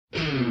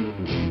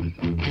Welcome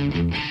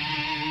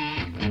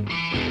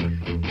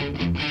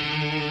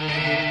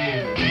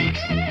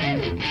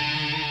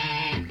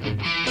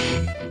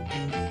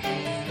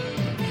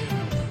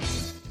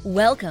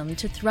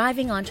to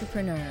Thriving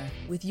Entrepreneur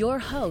with your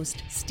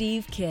host,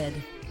 Steve Kidd,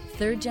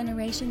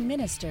 third-generation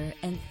minister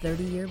and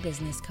 30-year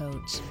business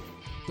coach.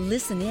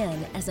 Listen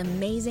in as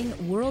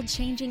amazing,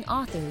 world-changing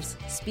authors,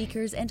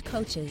 speakers, and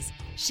coaches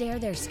share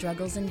their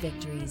struggles and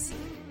victories.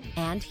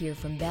 And hear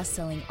from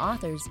best-selling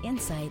authors'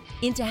 insight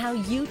into how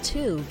you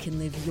too can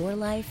live your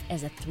life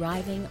as a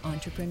thriving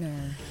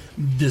entrepreneur.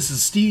 This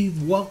is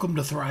Steve. Welcome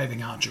to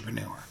Thriving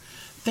Entrepreneur.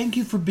 Thank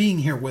you for being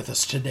here with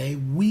us today.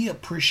 We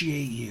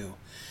appreciate you.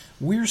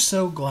 We're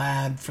so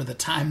glad for the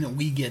time that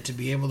we get to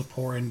be able to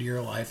pour into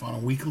your life on a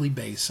weekly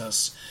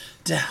basis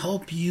to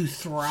help you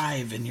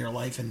thrive in your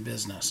life and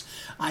business.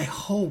 I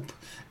hope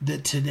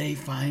that today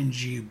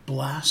finds you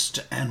blessed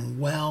and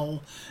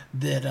well,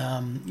 that,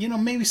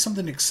 maybe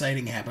something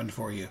exciting happened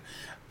for you.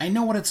 I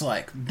know what it's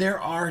like. There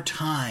are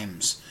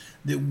times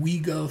that we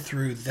go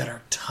through that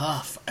are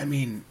tough.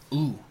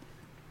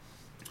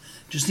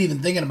 Just even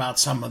thinking about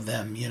some of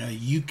them,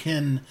 you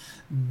can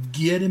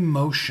get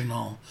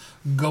emotional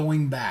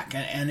going back.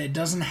 And it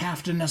doesn't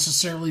have to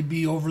necessarily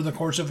be over the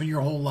course of your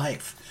whole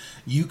life.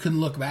 You can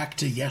look back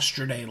to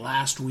yesterday,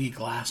 last week,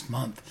 last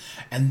month,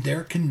 and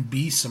there can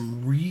be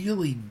some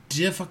really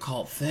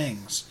difficult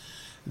things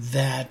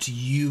that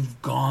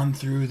you've gone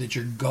through, that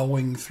you're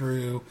going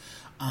through.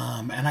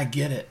 And I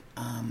get it.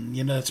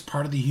 It's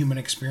part of the human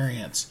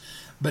experience.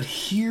 But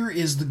here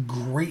is the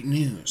great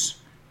news.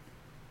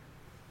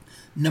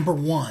 Number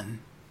one,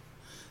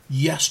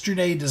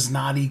 yesterday does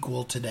not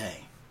equal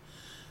today.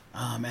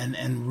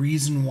 And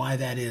reason why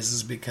that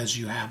is because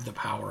you have the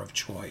power of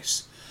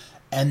choice.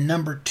 And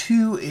number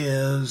two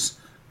is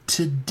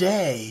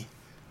today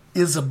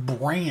is a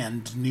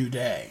brand new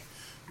day.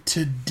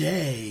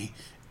 Today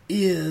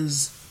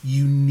is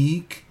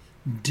unique,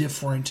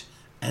 different,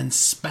 and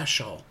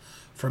special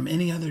from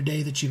any other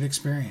day that you've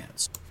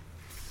experienced.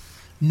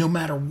 No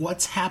matter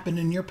what's happened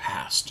in your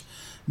past,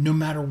 no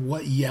matter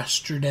what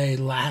yesterday,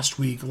 last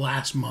week,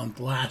 last month,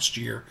 last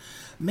year,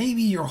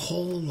 maybe your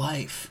whole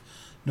life,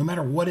 no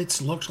matter what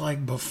it's looked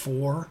like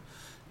before,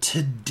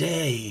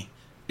 today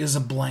is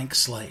a blank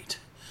slate.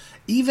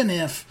 Even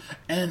if,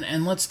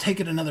 and let's take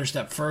it another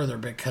step further,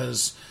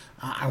 because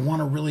I want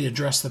to really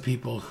address the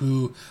people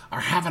who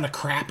are having a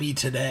crappy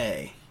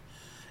today.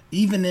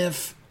 Even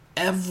if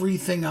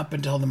everything up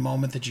until the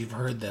moment that you've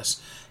heard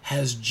this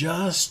has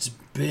just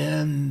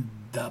been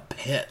the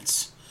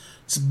pits.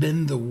 It's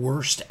been the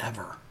worst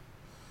ever.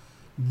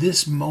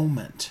 This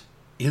moment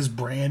is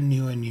brand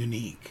new and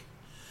unique.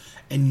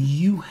 And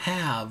you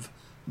have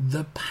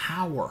the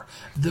power,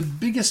 the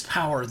biggest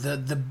power,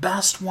 the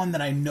best one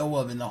that I know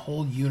of in the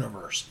whole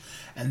universe.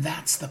 And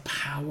that's the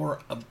power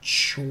of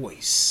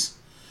choice.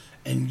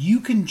 And you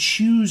can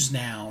choose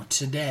now,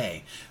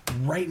 today,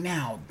 right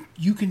now,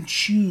 you can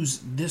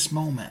choose this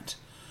moment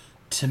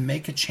to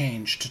make a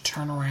change, to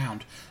turn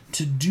around,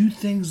 to do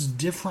things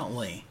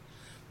differently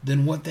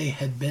than what they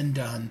had been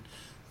done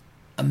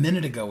a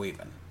minute ago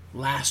even.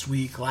 Last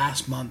week,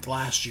 last month,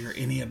 last year,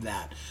 any of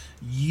that.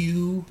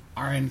 You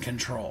are in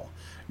control.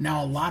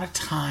 Now, a lot of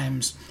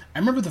times, I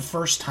remember the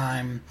first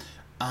time,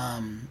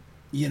 and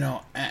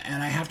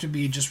I have to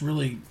be just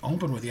really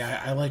open with you.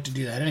 I like to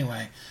do that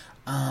anyway.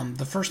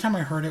 The first time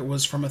I heard it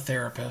was from a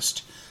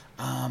therapist.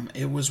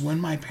 It was when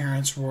my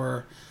parents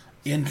were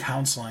in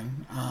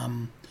counseling.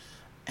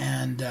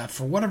 And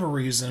for whatever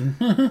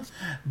reason,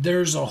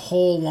 there's a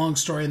whole long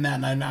story in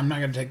that, and I'm not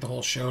going to take the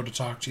whole show to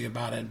talk to you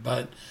about it,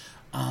 but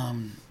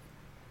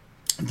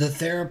the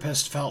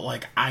therapist felt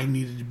like I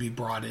needed to be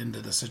brought into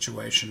the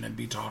situation and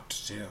be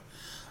talked to.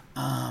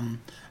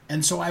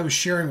 And so I was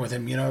sharing with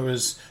him, it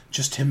was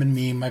just him and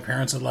me. My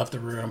parents had left the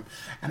room,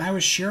 and I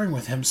was sharing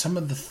with him some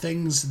of the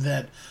things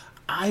that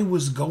I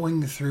was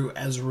going through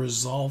as a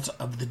result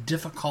of the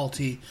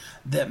difficulty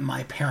that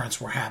my parents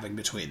were having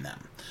between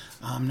them.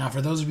 Now,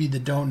 for those of you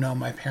that don't know,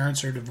 my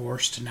parents are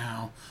divorced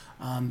now.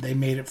 They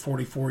made it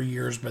 44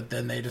 years, but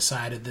then they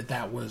decided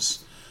that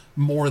was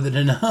more than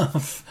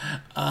enough.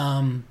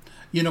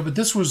 But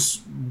this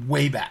was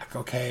way back,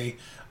 okay?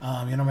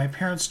 My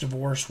parents'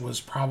 divorce was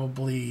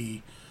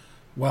probably,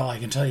 well, I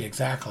can tell you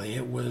exactly.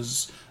 It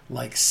was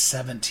like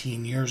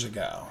 17 years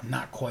ago.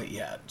 Not quite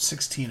yet.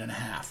 16 and a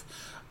half.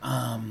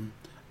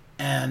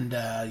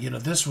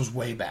 This was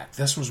way back.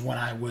 This was when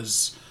I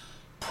was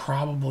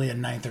probably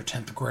in 9th or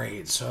 10th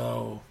grade.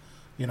 So,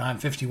 I'm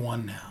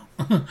 51 now.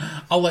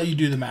 I'll let you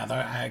do the math.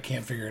 I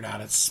can't figure it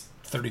out. It's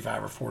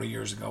 35 or 40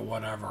 years ago,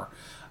 whatever.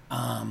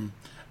 I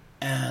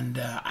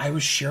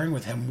was sharing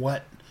with him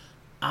what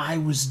I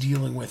was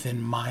dealing with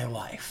in my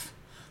life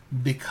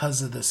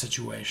because of the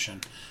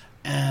situation.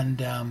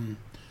 And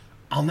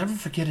I'll never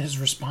forget his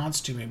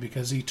response to me,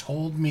 because he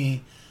told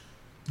me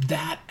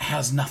that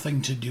has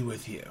nothing to do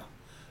with you.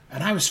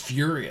 And I was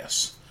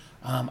furious.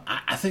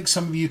 I think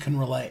some of you can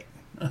relate.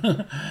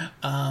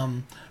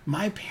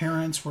 My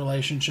parents'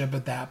 relationship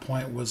at that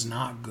point was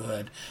not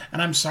good.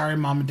 And I'm sorry,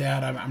 Mom and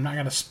Dad, I'm not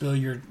going to spill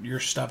your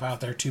stuff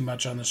out there too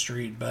much on the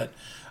street, but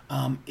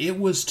it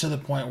was to the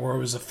point where it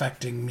was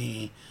affecting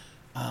me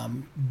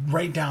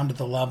right down to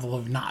the level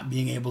of not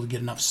being able to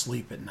get enough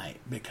sleep at night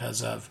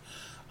because of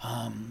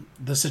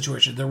the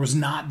situation. There was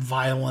not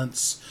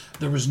violence,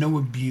 there was no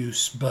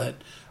abuse, but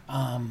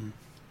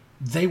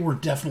they were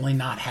definitely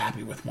not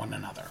happy with one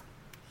another.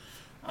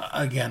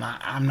 Again,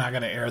 I'm not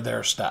going to air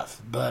their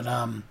stuff, but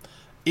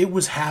it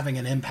was having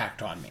an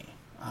impact on me,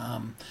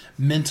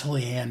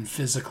 mentally and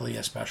physically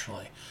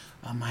especially.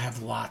 I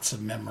have lots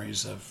of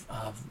memories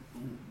of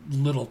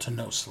little to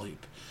no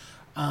sleep.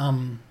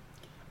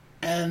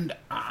 And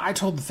I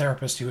told the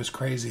therapist he was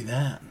crazy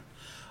then.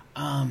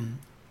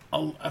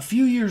 A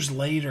few years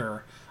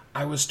later,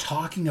 I was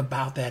talking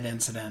about that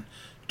incident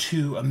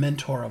to a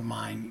mentor of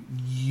mine.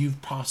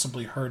 You've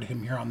possibly heard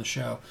him here on the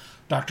show,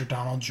 Dr.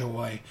 Donald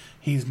Joy.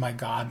 He's my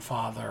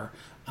godfather,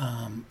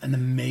 an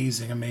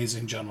amazing,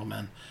 amazing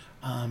gentleman.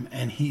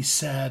 And he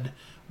said,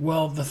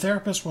 well, the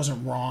therapist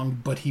wasn't wrong,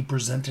 but he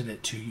presented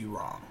it to you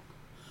wrong.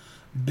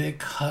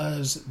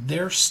 Because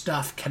their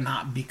stuff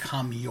cannot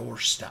become your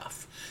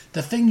stuff.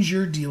 The things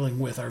you're dealing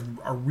with are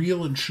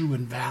real and true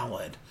and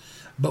valid.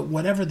 But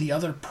whatever the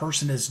other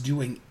person is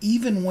doing,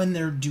 even when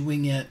they're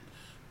doing it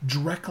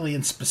directly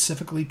and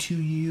specifically to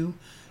you,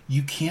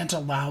 you can't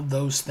allow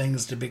those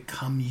things to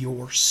become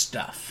your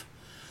stuff.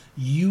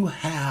 You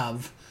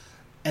have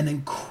an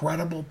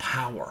incredible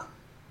power,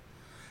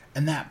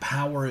 and that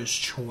power is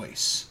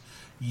choice.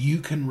 You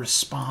can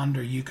respond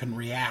or you can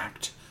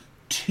react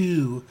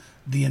to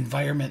the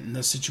environment and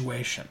the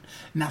situation.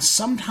 Now,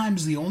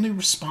 sometimes the only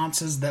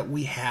responses that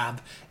we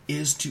have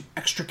is to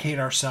extricate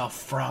ourselves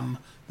from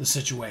the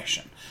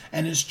situation.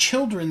 And as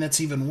children,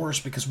 that's even worse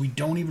because we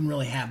don't even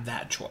really have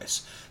that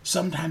choice.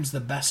 Sometimes the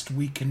best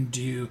we can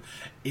do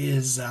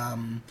is,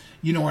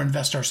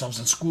 invest ourselves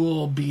in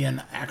school, be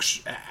in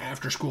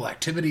after school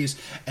activities,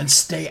 and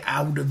stay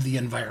out of the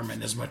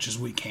environment as much as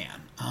we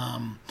can.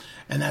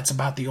 And that's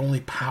about the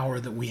only power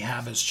that we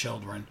have as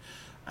children.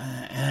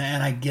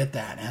 And I get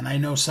that. And I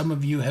know some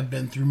of you have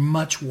been through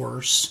much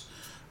worse,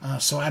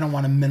 so I don't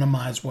want to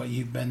minimize what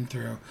you've been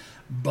through.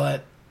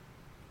 But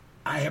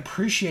I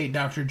appreciate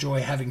Dr.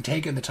 Joy having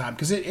taken the time,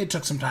 because it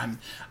took some time.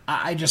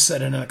 I just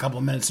said it in a couple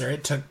of minutes there.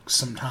 It took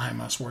some time,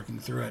 us working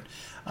through it.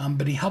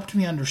 But he helped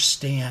me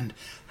understand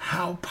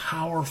how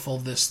powerful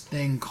this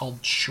thing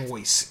called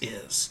choice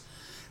is.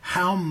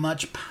 How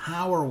much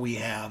power we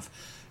have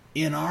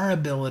in our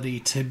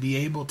ability to be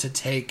able to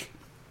take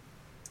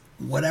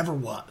whatever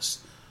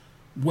was,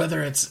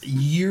 whether it's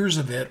years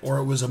of it or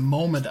it was a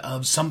moment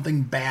of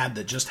something bad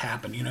that just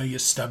happened. You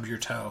stub your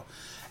toe.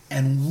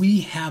 And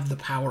we have the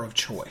power of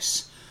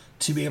choice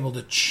to be able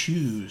to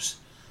choose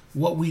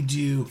what we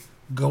do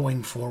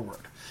going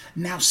forward.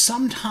 Now,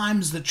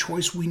 sometimes the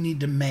choice we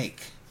need to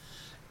make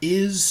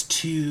is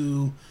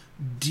to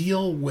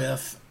deal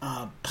with,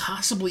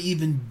 possibly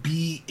even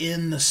be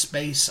in the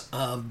space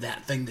of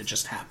that thing that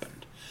just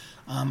happened.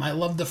 I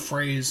love the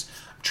phrase,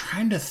 I'm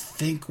trying to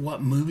think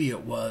what movie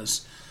it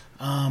was.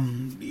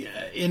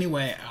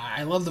 Anyway,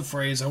 I love the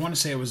phrase. I want to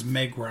say it was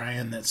Meg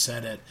Ryan that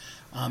said it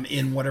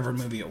in whatever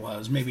movie it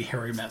was. Maybe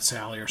Harry Met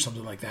Sally or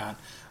something like that.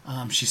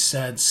 She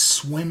said,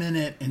 swim in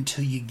it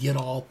until you get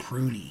all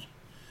pruny.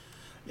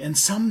 And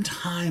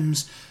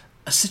sometimes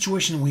a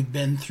situation we've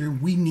been through,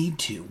 we need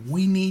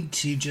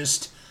to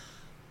just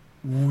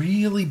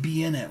really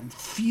be in it,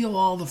 feel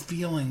all the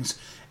feelings,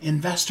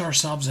 invest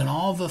ourselves in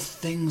all the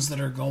things that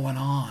are going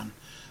on,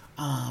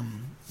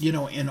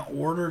 in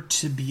order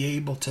to be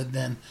able to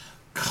then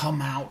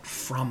come out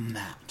from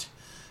that.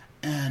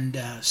 And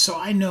so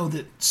I know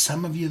that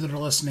some of you that are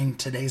listening,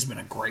 today's been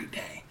a great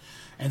day.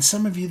 And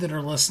some of you that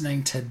are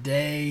listening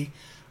today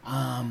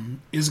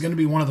is going to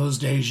be one of those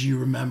days you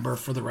remember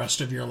for the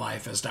rest of your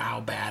life as to how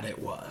bad it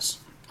was,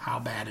 how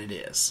bad it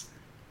is.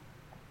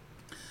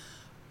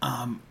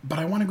 But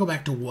I want to go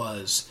back to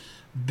was,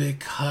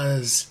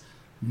 because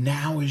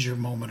now is your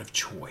moment of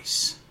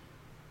choice.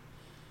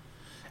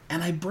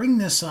 And I bring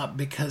this up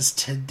because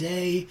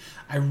today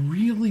I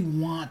really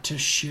want to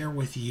share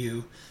with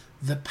you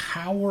the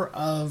power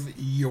of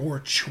your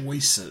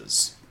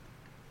choices.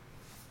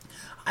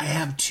 I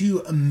have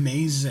two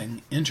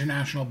amazing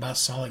international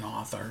best-selling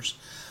authors.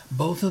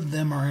 Both of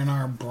them are in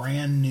our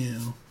brand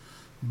new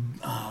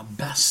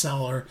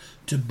bestseller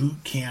to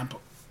bootcamp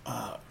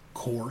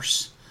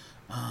course.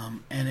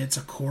 And it's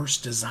a course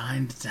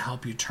designed to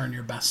help you turn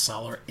your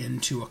bestseller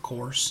into a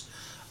course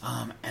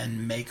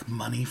and make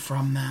money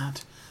from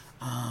that.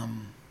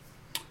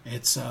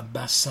 It's a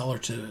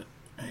bestseller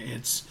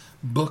it's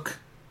book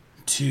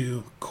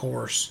to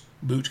Course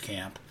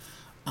Bootcamp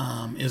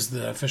is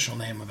the official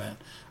name of it.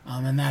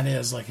 And that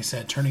is, like I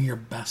said, turning your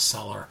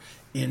bestseller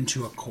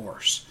into a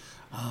course.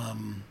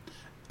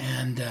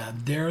 And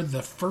they're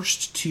the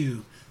first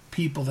two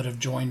people that have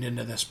joined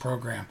into this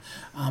program.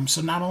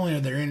 So not only are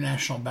they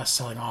international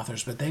best-selling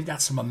authors, but they've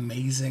got some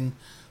amazing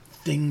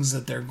things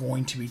that they're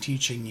going to be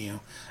teaching you.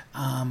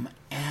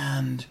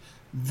 And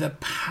the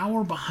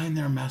power behind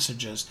their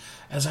messages.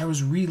 As I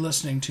was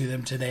re-listening to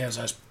them today, as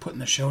I was putting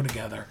the show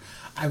together,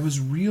 I was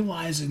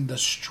realizing the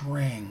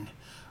string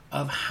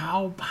of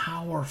how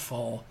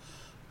powerful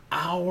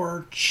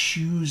our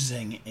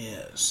choosing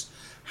is,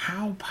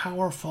 how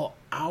powerful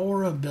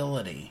our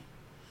ability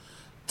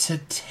to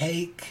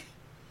take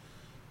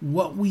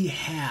what we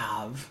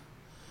have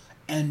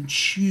and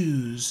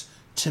choose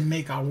to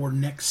make our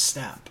next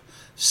step.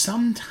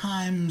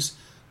 Sometimes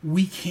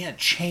we can't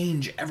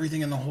change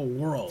everything in the whole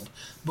world,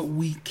 but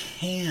we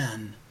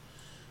can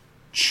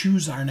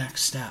choose our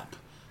next step.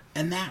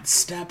 And that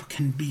step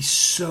can be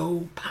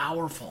so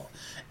powerful.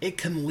 It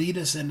can lead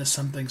us into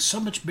something so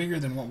much bigger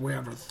than what we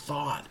ever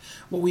thought,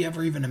 what we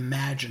ever even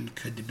imagined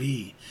could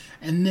be.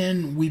 And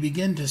then we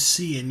begin to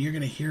see, and you're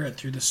going to hear it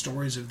through the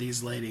stories of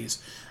these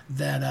ladies,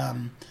 that,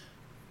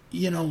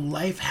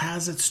 life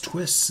has its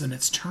twists and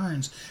its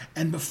turns.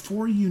 And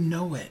before you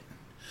know it,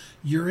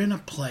 you're in a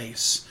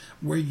place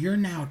where you're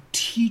now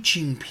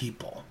teaching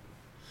people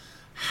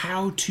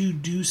how to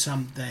do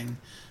something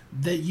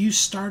that you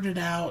started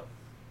out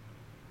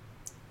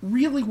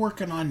really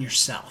working on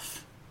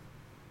yourself.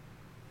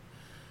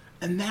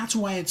 And that's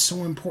why it's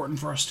so important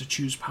for us to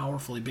choose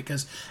powerfully,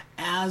 because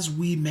as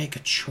we make a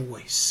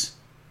choice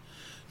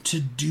to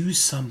do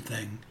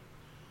something,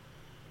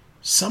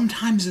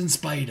 sometimes in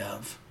spite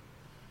of,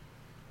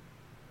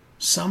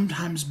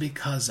 sometimes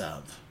because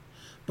of,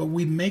 but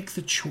we make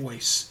the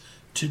choice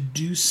to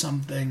do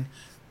something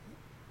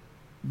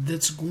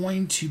that's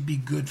going to be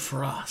good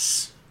for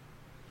us.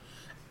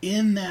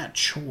 In that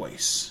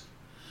choice,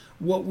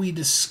 what we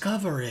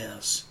discover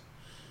is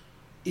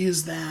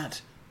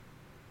that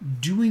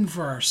doing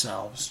for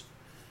ourselves,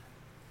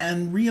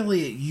 and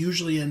really it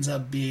usually ends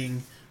up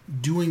being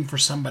doing for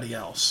somebody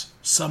else,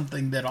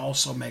 something that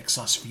also makes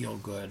us feel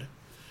good.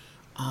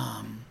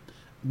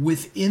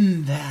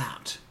 Within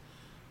that,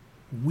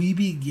 we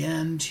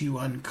begin to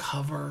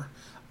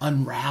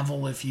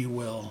unravel, if you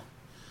will,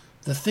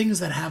 the things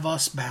that have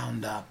us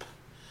bound up,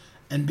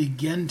 and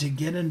begin to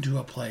get into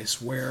a place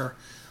where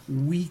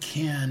we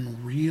can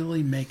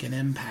really make an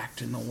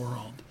impact in the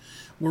world,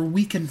 where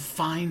we can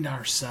find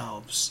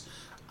ourselves,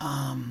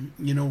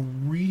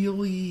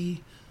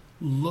 really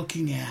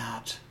looking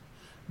at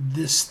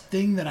this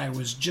thing that I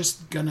was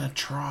just gonna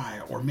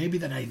try, or maybe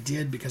that I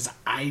did because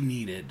I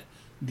needed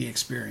the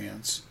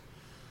experience,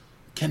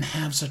 can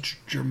have such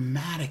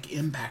dramatic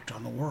impact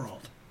on the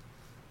world.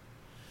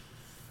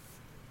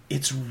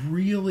 It's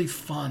really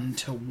fun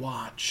to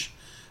watch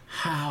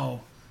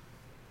how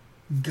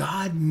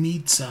God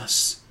meets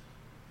us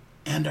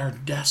and our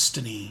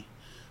destiny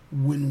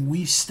when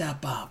we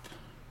step up,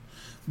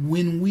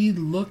 when we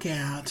look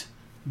at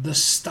the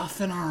stuff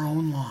in our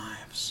own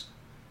lives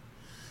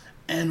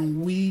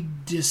and we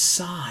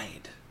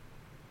decide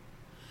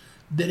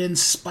that in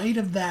spite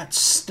of that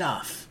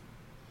stuff,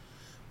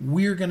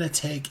 we're going to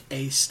take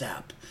a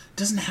step. It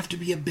doesn't have to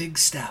be a big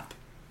step.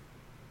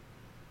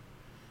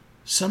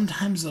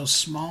 Sometimes those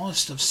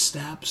smallest of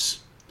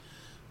steps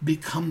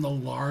become the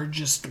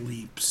largest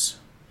leaps.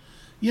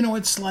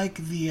 It's like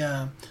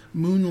the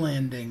moon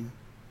landing,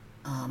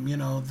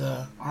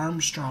 the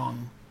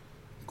Armstrong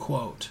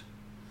quote,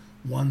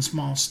 "One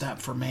small step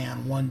for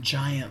man, one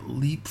giant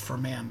leap for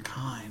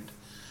mankind."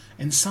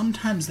 And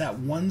sometimes that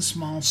one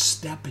small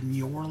step in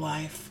your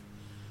life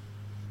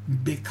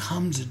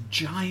becomes a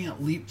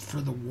giant leap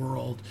for the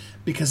world,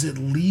 because it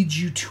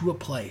leads you to a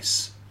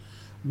place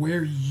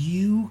where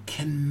you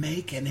can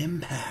make an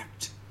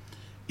impact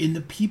in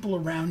the people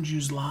around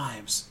you's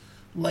lives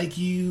like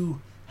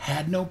you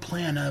had no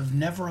plan of,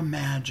 never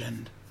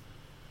imagined.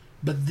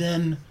 But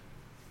then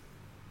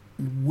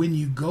when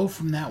you go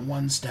from that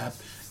one step,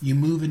 you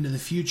move into the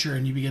future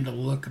and you begin to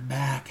look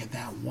back at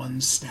that one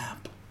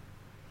step.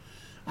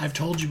 I've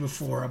told you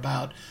before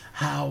about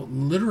how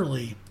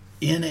literally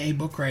in a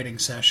book writing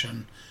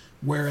session,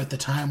 where at the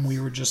time we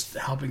were just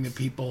helping the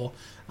people,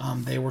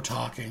 they were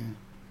talking,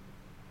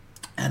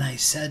 and I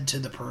said to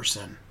the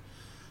person,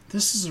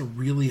 "This is a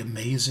really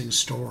amazing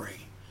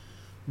story.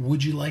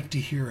 Would you like to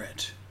hear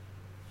it?"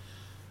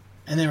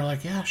 And they were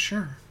like, "Yeah,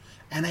 sure."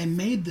 And I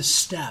made the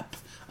step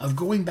of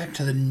going back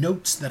to the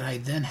notes that I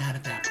then had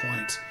at that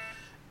point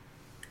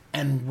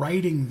and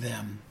writing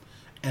them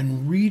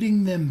and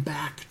reading them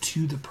back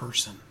to the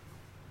person.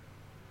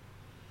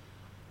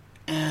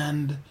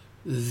 And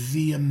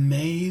the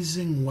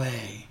amazing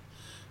way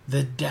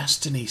that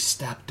destiny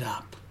stepped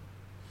up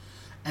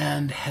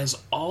and has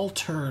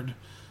altered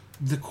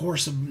the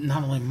course of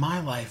not only my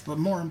life, but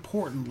more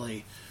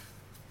importantly,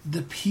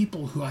 the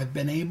people who I've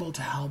been able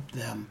to help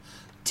them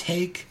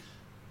take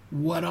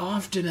what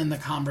often in the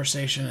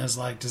conversation is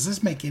like, does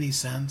this make any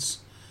sense?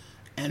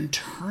 And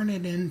turn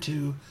it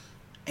into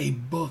a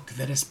book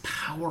that is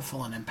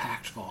powerful and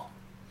impactful.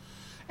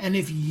 And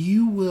if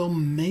you will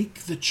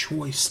make the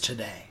choice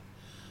today,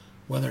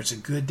 whether it's a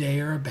good day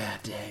or a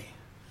bad day,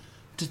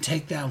 to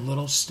take that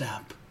little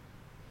step,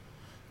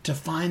 to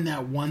find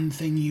that one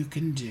thing you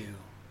can do,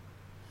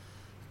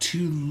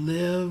 to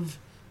live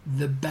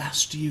the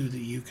best you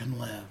that you can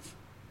live,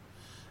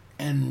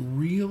 and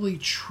really,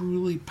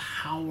 truly,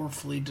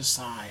 powerfully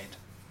decide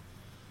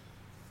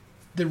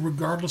that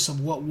regardless of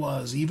what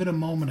was, even a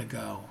moment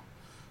ago,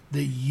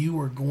 that you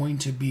are going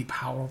to be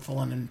powerful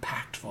and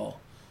impactful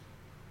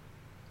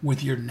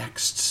with your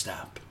next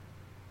step.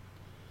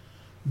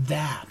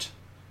 That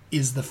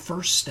is the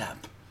first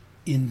step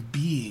in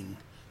being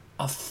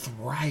a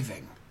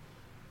thriving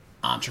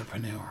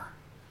entrepreneur.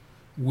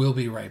 We'll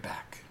be right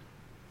back.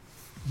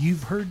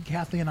 You've heard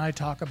Kathy and I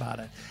talk about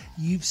it.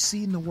 You've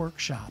seen the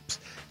workshops.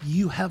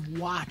 You have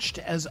watched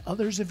as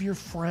others of your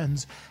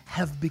friends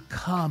have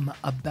become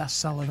a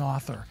best-selling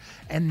author.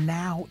 And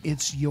now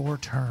it's your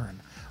turn.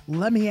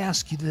 Let me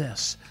ask you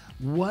this.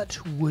 What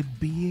would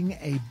being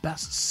a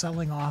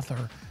best-selling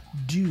author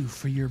do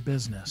for your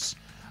business?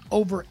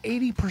 Over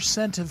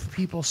 80% of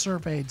people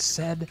surveyed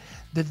said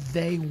that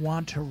they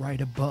want to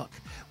write a book,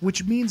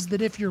 which means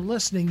that if you're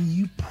listening,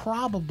 you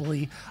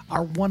probably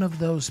are one of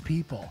those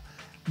people.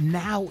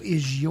 Now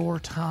is your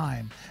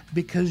time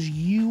because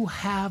you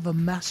have a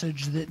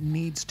message that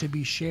needs to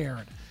be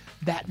shared.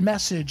 That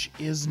message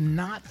is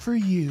not for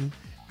you.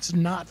 It's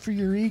not for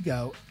your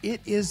ego.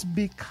 It is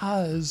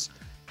because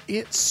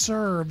it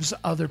serves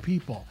other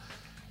people.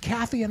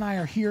 Kathy and I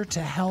are here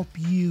to help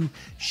you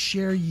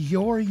share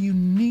your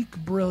unique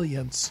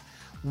brilliance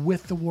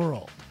with the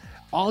world.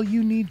 All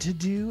you need to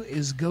do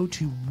is go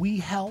to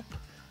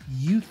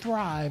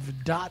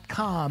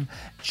WeHelpYouThrive.com,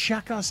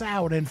 check us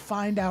out, and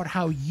find out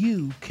how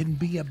you can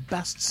be a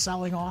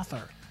best-selling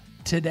author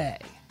today.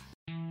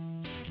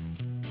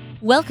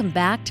 Welcome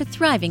back to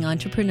Thriving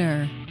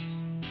Entrepreneur.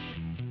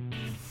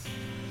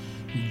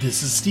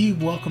 This is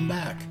Steve. Welcome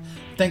back.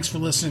 Thanks for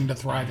listening to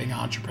Thriving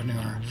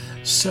Entrepreneur.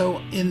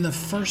 So in the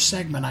first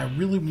segment, I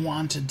really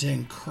wanted to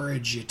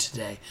encourage you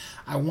today.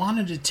 I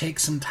wanted to take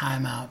some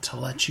time out to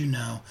let you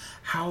know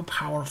how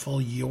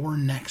powerful your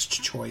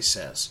next choice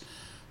is.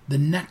 The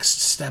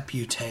next step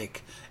you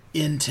take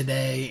in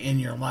today, in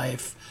your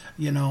life.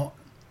 You know,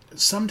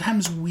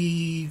 sometimes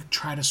we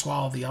try to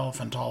swallow the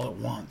elephant all at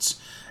once.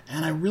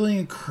 And I really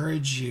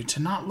encourage you to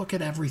not look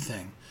at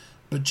everything,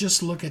 but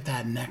just look at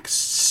that next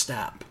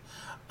step.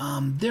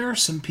 There are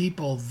some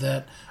people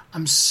that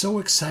I'm so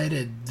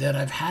excited that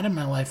I've had in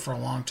my life for a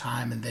long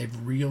time, and they've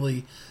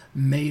really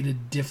made a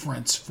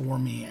difference for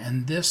me.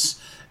 And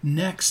this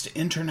next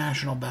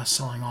international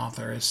best-selling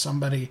author is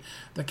somebody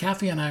that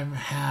Kathy and I have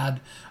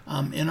had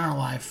in our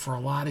life for a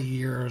lot of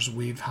years.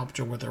 We've helped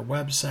her with her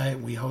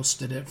website. We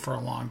hosted it for a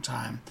long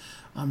time.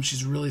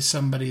 She's really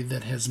somebody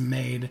that has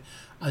made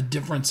a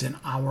difference in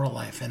our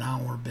life, in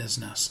our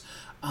business.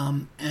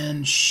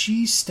 And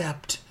she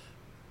stepped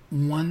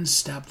one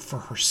step for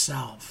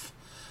herself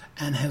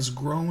and has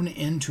grown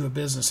into a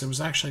business. It was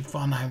actually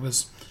fun. I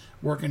was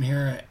working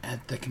here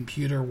at the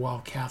computer while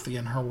Kathy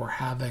and her were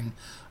having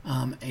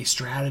a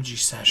strategy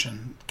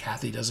session.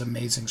 Kathy does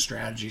amazing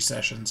strategy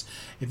sessions.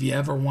 If you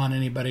ever want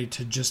anybody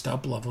to just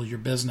up-level your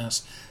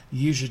business,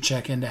 you should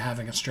check into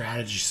having a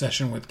strategy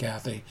session with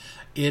Kathy.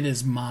 It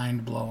is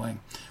mind-blowing.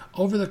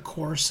 Over the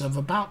course of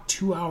about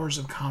 2 hours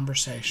of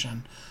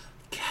conversation,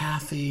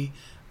 Kathy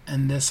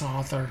and this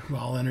author, who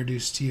I'll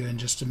introduce to you in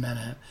just a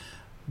minute,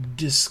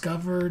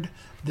 discovered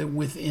that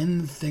within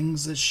the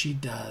things that she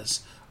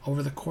does,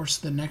 over the course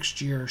of the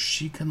next year,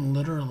 she can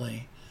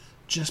literally,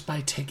 just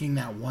by taking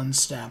that one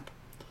step,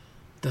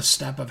 the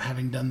step of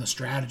having done the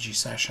strategy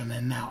session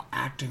and now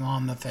acting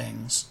on the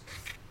things,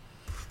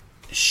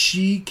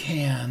 she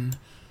can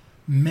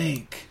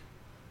make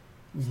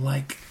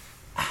like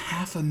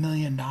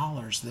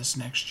 $500,000 this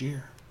next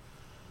year.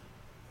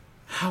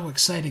 How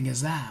exciting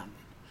is that?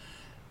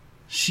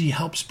 She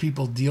helps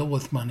people deal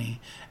with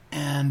money,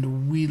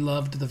 and we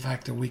loved the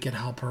fact that we could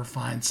help her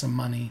find some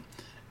money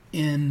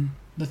in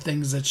the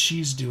things that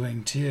she's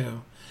doing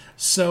too.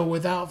 So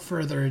without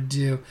further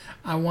ado,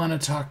 I want to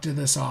talk to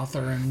this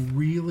author and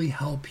really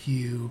help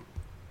you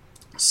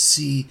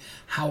see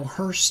how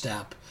her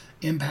step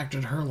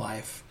impacted her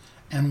life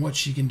and what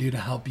she can do to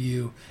help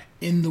you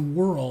in the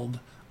world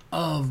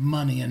of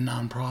money and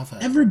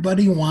nonprofit.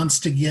 Everybody wants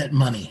to get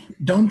money,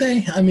 don't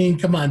they? I mean,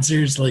 come on,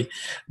 seriously.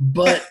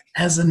 But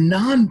as a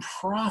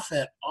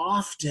nonprofit,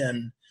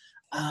 often,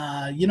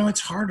 it's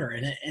harder.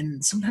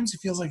 And sometimes it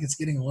feels like it's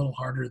getting a little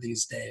harder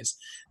these days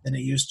than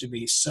it used to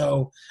be.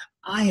 So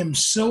I am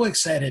so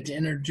excited to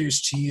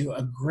introduce to you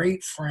a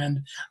great friend.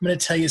 I'm going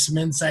to tell you some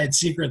inside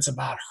secrets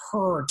about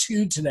her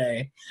too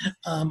today.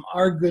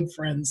 Our good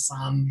friend,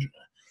 Sandra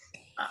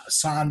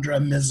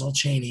Mizell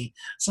Chaney.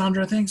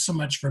 Sandra, thanks so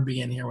much for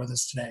being here with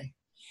us today.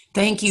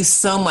 Thank you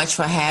so much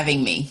for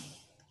having me.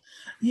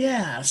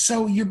 Yeah,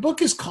 so your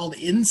book is called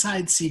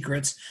Inside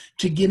Secrets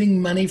to Getting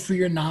Money for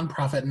Your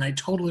Nonprofit, and I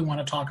totally want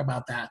to talk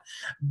about that.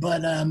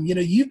 But,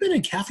 you've been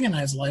in Kathy and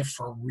I's life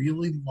for a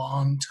really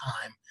long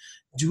time,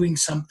 doing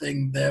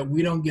something that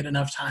we don't get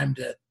enough time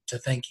to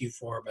thank you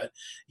for, but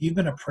you've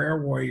been a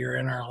prayer warrior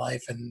in our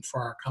life and for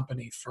our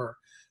company for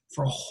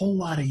a whole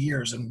lot of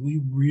years, and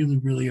we really,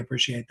 really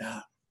appreciate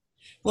that.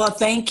 Well,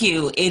 thank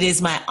you. It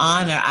is my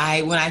honor.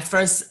 When I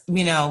first,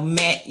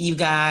 met you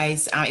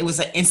guys, it was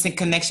an instant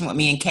connection with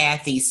me and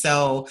Kathy.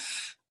 So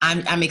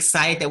I'm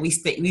excited that we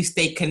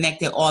stayed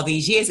connected all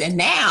these years, and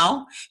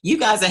now you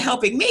guys are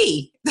helping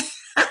me.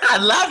 I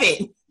love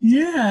it.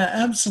 Yeah,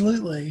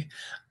 absolutely.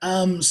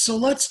 So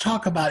let's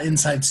talk about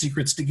inside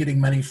secrets to getting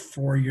money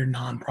for your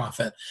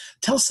nonprofit.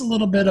 Tell us a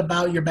little bit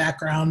about your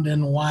background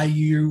and why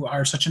you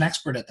are such an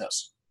expert at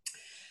this.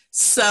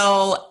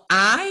 So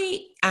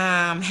I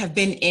have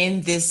been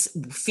in this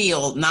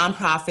field,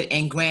 nonprofit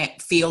and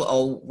grant field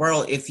or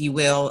world, if you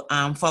will,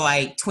 for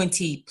like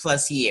 20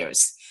 plus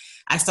years.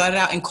 I started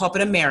out in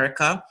corporate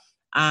America,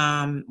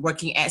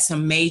 working at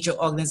some major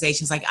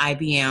organizations like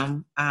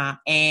IBM,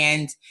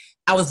 and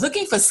I was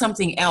looking for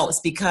something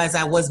else because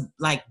I was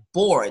like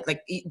bored.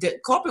 Like the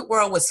corporate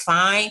world was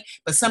fine,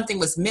 but something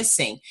was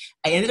missing.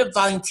 I ended up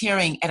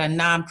volunteering at a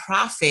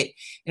nonprofit,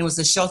 and it was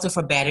a shelter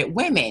for battered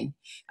women.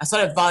 I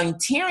started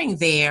volunteering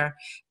there,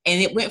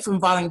 and it went from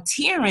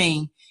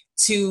volunteering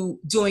to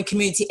doing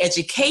community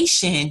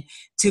education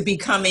to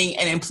becoming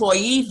an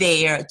employee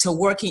there to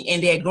working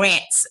in their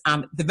grants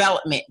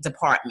development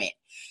department.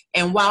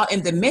 And while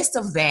in the midst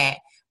of that,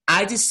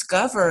 I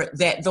discovered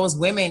that those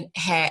women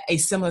had a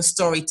similar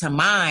story to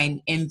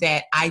mine, in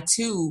that I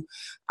too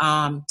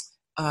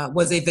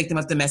was a victim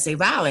of domestic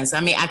violence.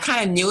 I mean, I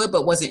kind of knew it,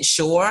 but wasn't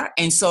sure.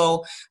 And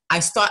so I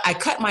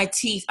cut my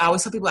teeth. I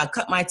always tell people I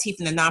cut my teeth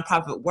in the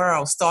nonprofit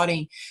world,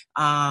 starting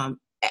finding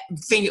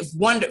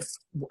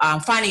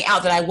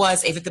out that I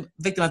was a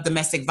victim of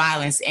domestic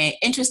violence. And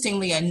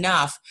interestingly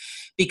enough,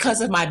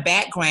 because of my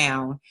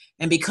background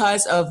and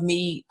because of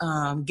me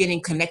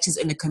getting connections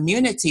in the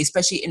community,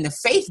 especially in the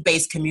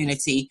faith-based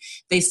community,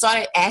 they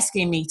started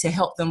asking me to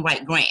help them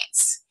write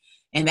grants.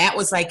 And that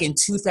was like in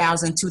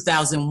 2000,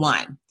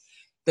 2001.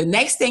 The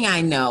next thing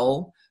I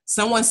know,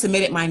 someone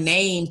submitted my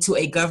name to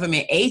a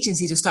government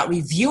agency to start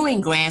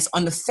reviewing grants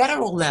on the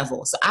federal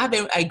level. So I've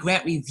been a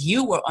grant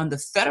reviewer on the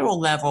federal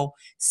level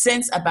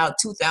since about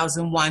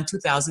 2001,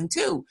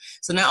 2002.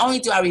 So not only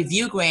do I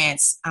review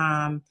grants,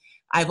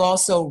 I've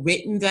also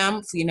written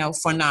them,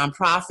 for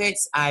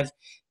nonprofits. I've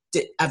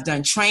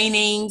done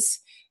trainings.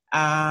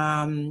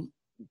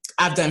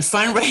 I've done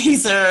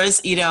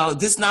fundraisers.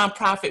 This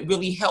nonprofit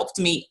really helped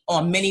me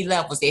on many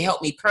levels. They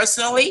helped me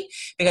personally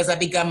because I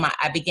began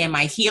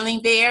my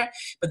healing there.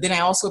 But then I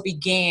also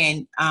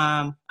began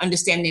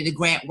understanding the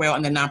grant world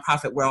and the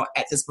nonprofit world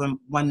at this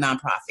one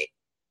nonprofit.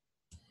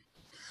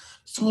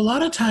 So a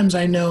lot of times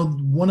I know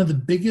one of the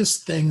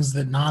biggest things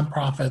that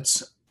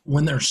nonprofits,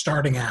 when they're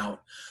starting out,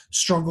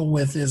 struggle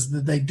with is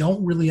that they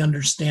don't really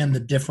understand the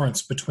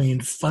difference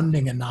between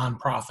funding a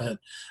nonprofit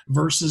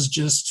versus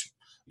just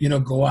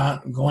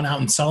going out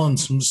and selling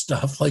some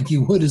stuff like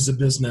you would as a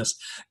business.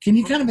 Can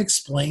you kind of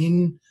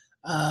explain,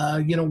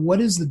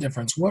 what is the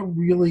difference? What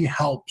really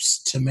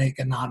helps to make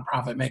a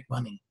nonprofit make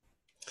money?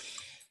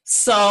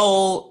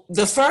 So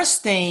the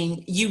first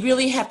thing you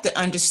really have to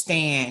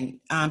understand,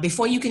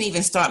 before you can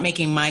even start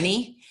making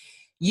money,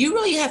 you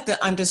really have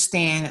to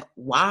understand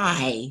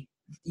why.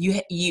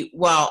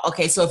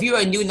 So if you're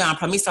a new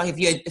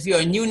nonprofit, if you're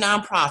a new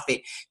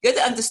nonprofit, you have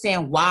to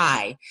understand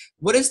why.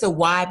 What is the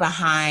why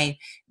behind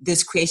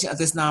this creation of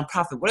this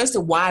nonprofit? What is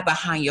the why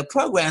behind your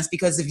programs?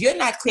 Because if you're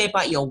not clear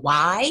about your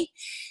why,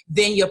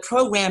 then your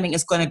programming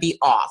is going to be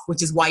off,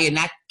 which is why you're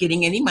not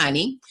getting any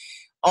money.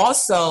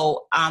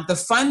 Also, the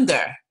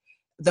funder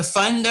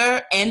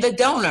and the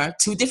donor,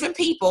 two different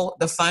people,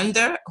 the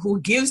funder who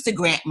gives the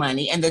grant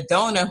money and the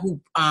donor who,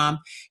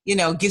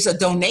 gives a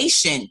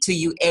donation to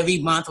you every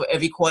month or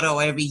every quarter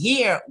or every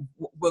year,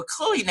 will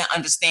clearly not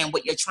understand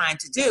what you're trying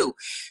to do.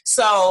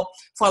 So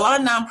for a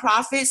lot of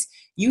nonprofits,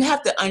 you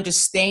have to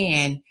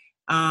understand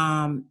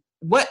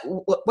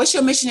what's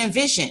your mission and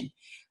vision.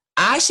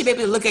 I should be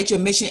able to look at your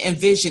mission and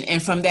vision,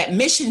 and from that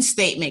mission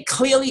statement,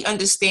 clearly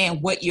understand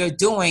what you're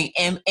doing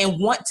and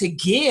want to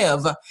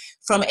give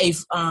from a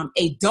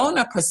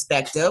donor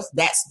perspective.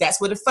 That's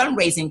where the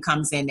fundraising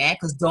comes in at,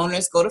 because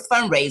donors go to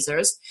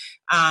fundraisers,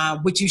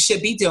 which you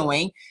should be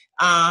doing.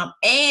 And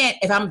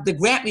if I'm the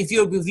grant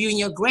reviewer reviewing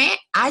your grant,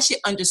 I should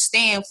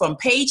understand from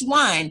page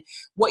 1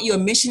 what your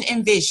mission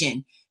and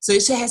vision. So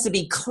it has to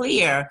be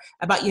clear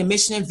about your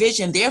mission and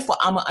vision. Therefore,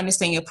 I'm going to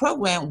understand your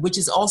program, which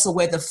is also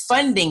where the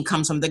funding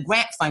comes from, the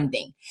grant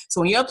funding. So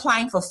when you're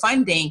applying for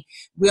funding,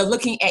 we're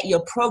looking at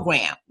your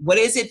program. What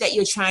is it that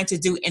you're trying to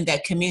do in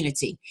that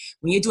community?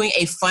 When you're doing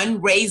a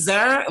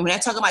fundraiser, and we're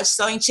not talking about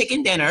selling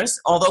chicken dinners,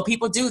 although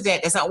people do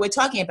that, that's not what we're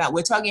talking about.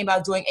 We're talking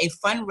about doing a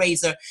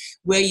fundraiser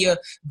where you're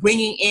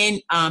bringing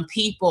in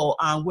people,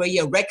 where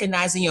you're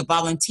recognizing your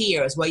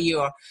volunteers, where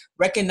you're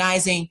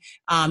recognizing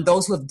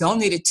those who have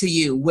donated to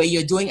you, where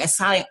you're doing a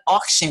silent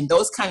auction,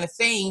 those kind of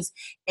things,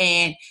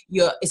 and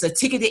it's a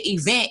ticketed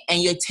event,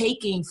 and you're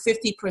taking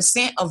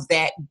 50% of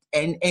that,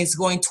 and it's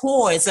going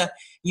towards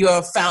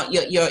your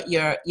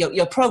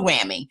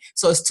programming.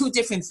 So it's two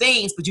different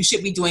things, but you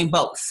should be doing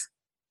both.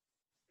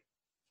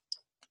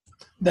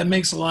 That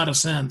makes a lot of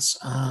sense.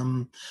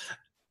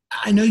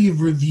 I know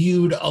you've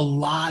reviewed a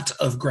lot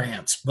of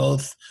grants,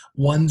 both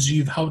ones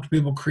you've helped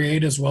people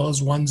create as well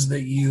as ones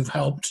that you've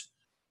helped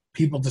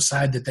people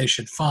decide that they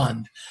should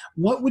fund.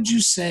 What would you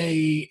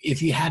say,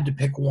 if you had to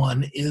pick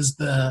one, is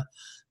the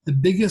the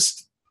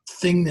biggest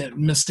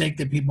mistake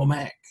that people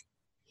make?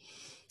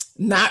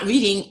 Not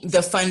reading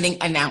the funding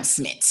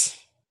announcement.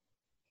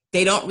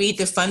 They don't read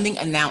the funding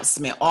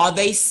announcement. All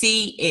they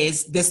see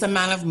is this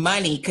amount of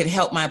money could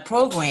help my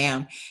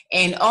program.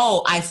 And,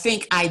 oh, I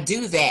think I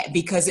do that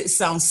because it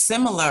sounds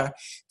similar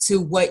to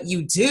what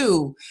you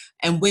do.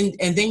 And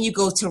then you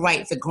go to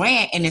write the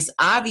grant, and it's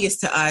obvious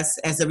to us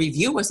as the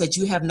reviewers that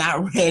you have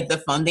not read the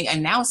funding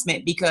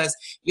announcement, because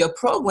your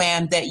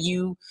program that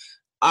you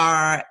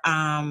are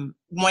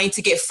wanting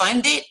to get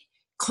funded,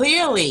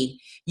 clearly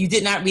you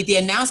did not read the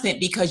announcement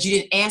because you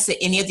didn't answer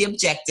any of the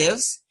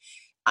objectives.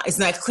 It's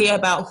not clear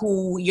about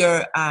who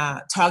your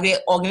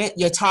target,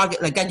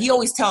 like you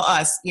always tell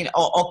us,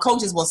 or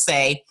coaches will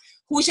say,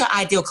 who's your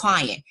ideal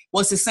client?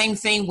 Well, it's the same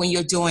thing when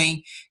you're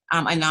doing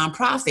a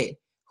nonprofit.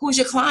 Who's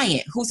your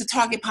client? Who's the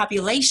target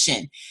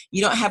population?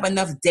 You don't have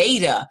enough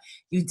data.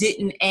 You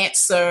didn't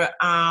answer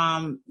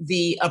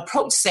the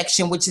approach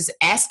section, which is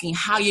asking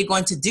how you're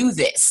going to do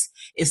this.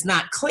 It's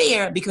not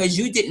clear because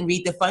you didn't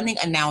read the funding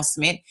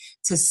announcement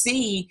to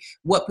see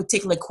what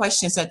particular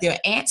questions that they're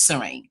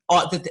answering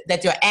or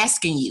that they're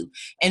asking you.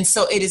 And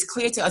so it is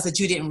clear to us that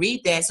you didn't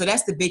read that. So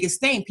that's the biggest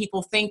thing.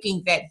 People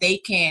thinking that they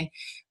can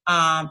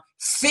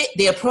fit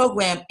their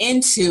program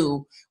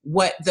into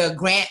what the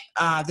grant,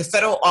 the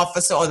federal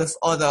officer or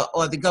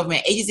the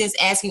government agency is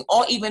asking,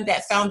 or even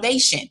that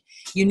foundation.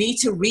 You need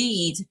to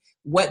read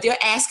what they're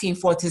asking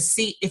for to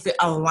see if it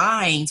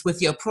aligns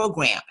with your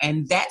program.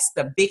 And that's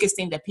the biggest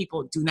thing that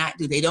people do not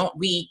do. They don't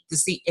read to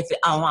see if it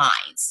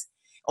aligns,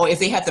 or if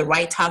they have the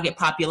right target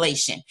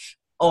population,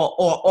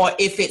 or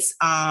if it's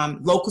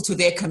local to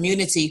their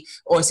community,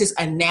 or it's just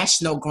a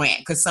national grant.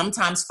 Because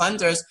sometimes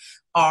funders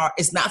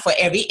it's not for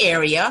every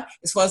area,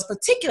 it's for a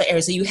particular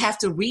area. So you have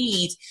to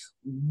read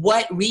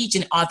what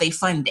region are they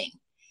funding.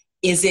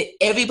 Is it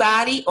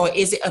everybody, or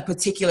is it a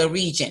particular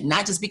region?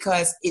 Not just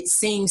because it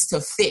seems to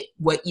fit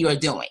what you're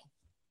doing.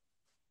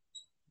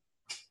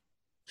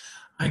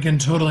 I can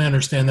totally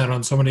understand that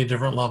on so many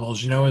different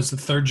levels. As a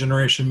third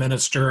generation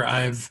minister,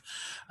 I've,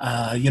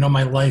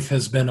 my life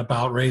has been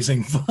about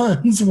raising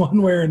funds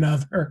one way or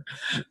another.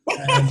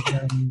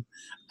 And,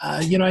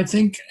 I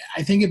think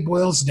it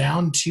boils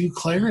down to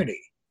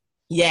clarity.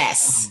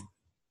 Yes.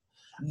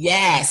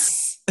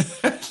 Yes.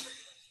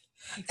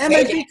 And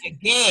I think,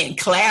 again,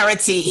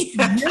 clarity.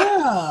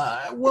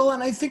 Yeah. Well,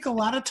 and I think a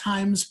lot of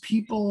times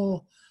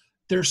people,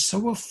 they're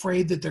so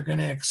afraid that they're going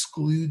to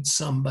exclude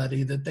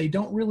somebody that they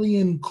don't really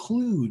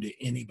include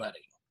anybody.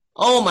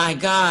 Oh my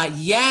God,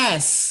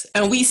 yes.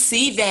 And we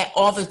see that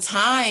all the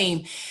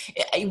time.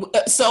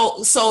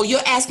 So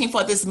you're asking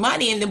for this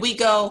money, and then we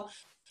go,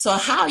 so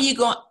how are you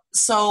going?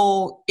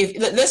 So if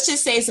let's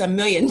just say it's $1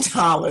 million,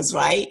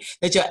 right,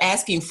 that you're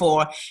asking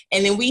for,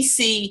 and then we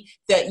see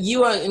that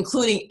you are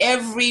including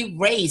every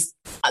race.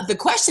 The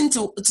question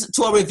to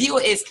a reviewer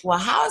is, well,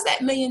 how is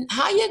that million?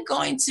 How are you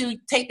going to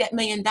take that $1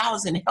 million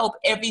and help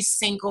every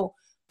single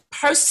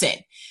person?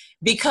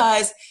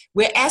 Because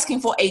we're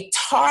asking for a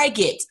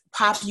target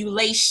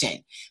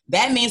population.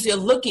 That means we're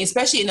looking,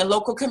 especially in the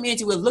local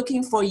community, we're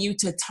looking for you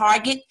to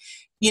target,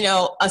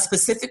 a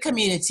specific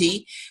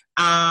community.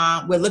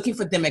 We're looking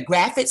for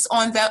demographics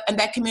in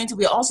that community.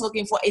 We're also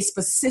looking for a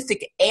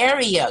specific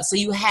area. So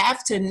you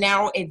have to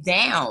narrow it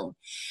down,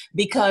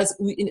 because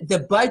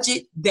the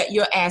budget that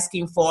you're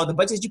asking for, the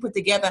budget you put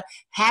together,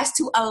 has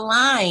to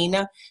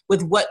align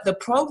with what the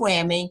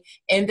programming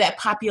and that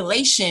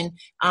population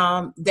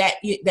that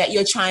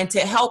you're trying to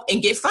help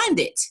and get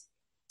funded.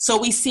 So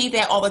we see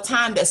that all the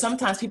time, that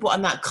sometimes people are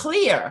not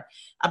clear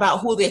about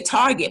who their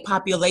target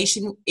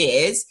population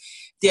is.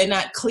 They're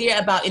not clear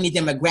about any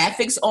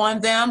demographics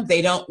on them.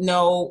 They don't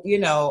know,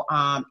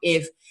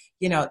 if,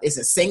 it's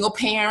a single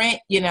parent,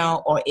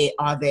 or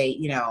are they,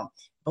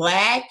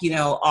 Black,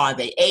 are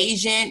they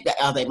Asian?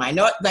 Are they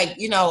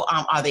minority?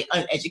 Are they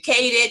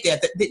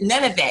uneducated?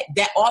 None of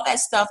that. All that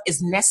stuff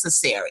is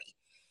necessary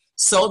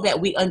so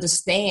that we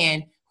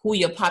understand who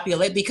your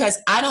population. Because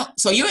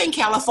so you're in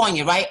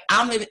California, right?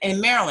 I'm living in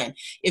Maryland.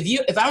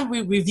 If I'm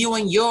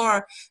reviewing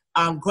your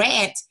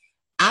grant,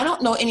 I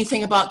don't know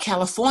anything about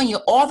California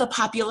or the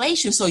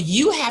population. So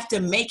you have to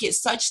make it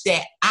such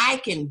that I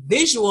can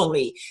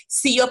visually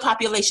see your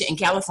population in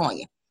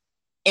California,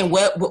 and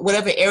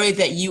whatever area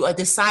that you are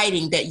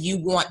deciding that you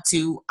want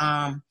to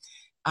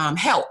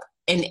help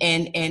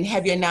and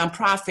have your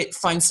nonprofit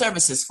fund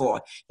services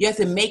for. You have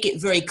to make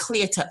it very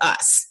clear to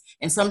us.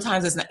 And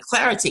sometimes it's not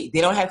clarity.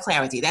 They don't have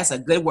clarity. That's a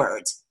good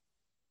word.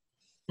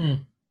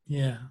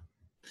 Yeah.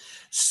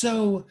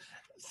 So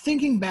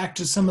thinking back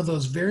to some of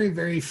those very,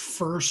 very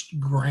first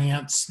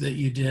grants that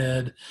you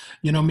did,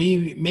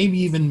 maybe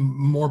even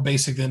more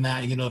basic than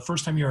that, the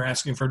first time you were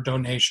asking for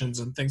donations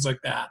and things like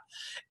that.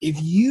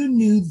 If you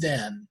knew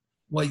then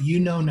what you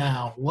know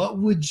now, what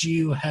would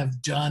you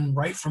have done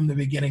right from the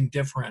beginning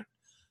different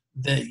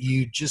that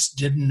you just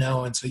didn't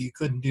know and so you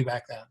couldn't do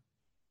back then?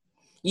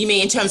 You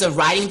mean in terms of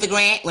writing the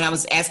grant when I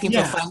was asking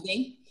for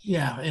funding?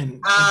 Yeah,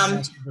 and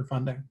asking for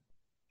funding.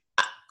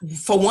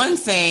 For one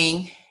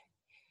thing,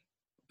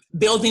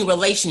 building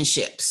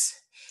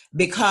relationships.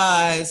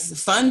 because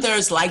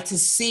funders like to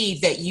see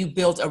that you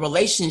built a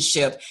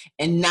relationship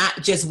and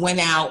not just went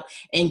out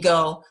and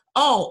go,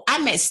 oh, I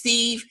met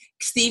Steve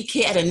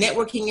Kidd at a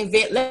networking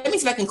event. Let me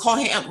see if I can call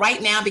him up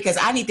right now because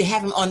I need to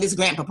have him on this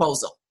grant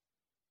proposal.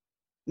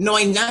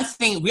 Knowing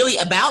nothing really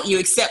about you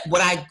except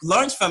what I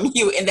learned from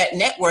you in that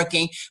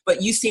networking,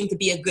 but you seem to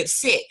be a good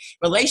fit.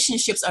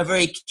 Relationships are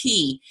very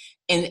key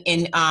in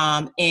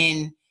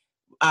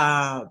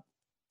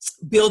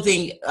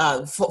building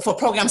for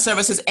program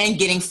services and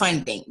getting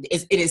funding.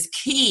 It is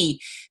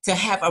key to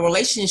have a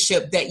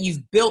relationship that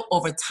you've built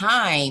over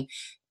time,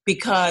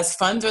 because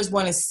funders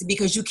want to see,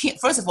 because you can't,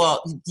 first of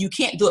all, you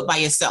can't do it by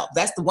yourself.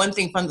 That's the one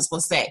thing funders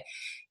will say.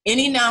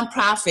 Any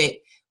nonprofit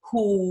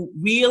who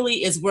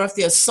really is worth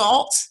their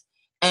salt,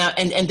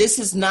 and this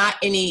is not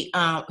any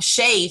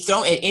shade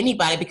thrown at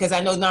anybody, because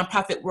I know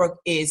nonprofit work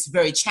is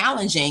very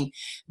challenging,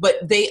 but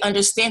they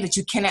understand that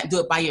you cannot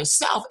do it by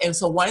yourself. And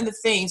so one of the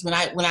things when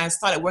I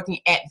started working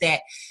at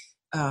that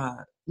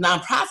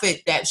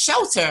nonprofit, that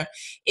shelter,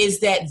 is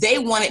that they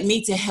wanted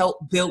me to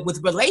help build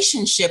with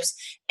relationships.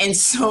 And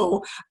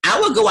so I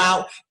would go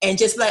out and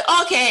just be like,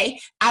 okay,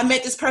 I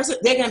met this person,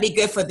 they're going to be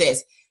good for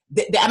this.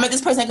 I met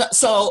this person,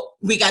 so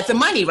we got the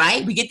money,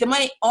 right? We get the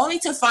money only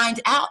to find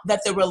out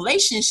that the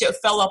relationship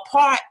fell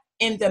apart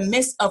in the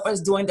midst of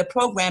us doing the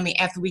programming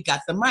after we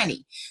got the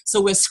money.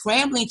 So we're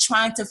scrambling,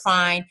 trying to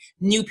find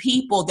new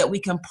people that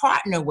we can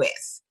partner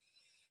with,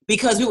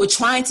 because we were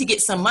trying to get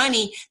some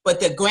money,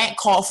 but the grant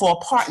called for a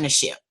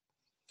partnership.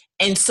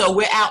 And so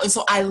we're out. And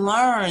so I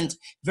learned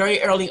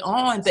very early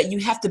on that you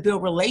have to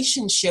build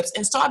relationships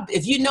and start.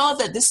 If you know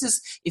that this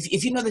is,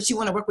 if you know that you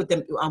want to work with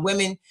them,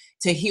 women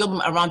to heal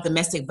them around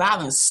domestic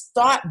violence,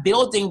 start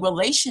building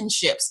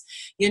relationships,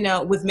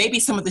 with maybe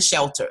some of the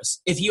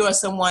shelters. If you are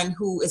someone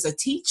who is a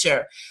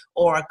teacher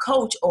or a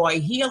coach or a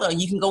healer, and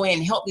you can go in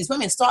and help these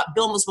women, start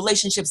building those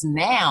relationships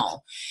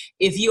now.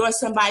 If you are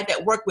somebody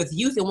that work with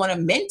youth and want to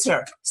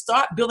mentor,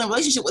 start building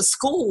relationship with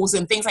schools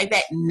and things like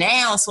that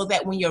now, so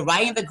that when you're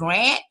writing the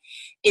grant,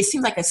 it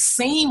seems like a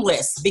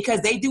seamless,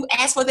 because they do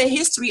ask for the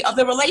history of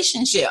the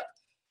relationship.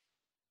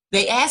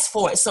 They ask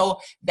for it.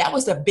 So that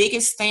was the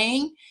biggest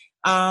thing,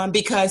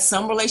 because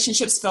some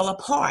relationships fell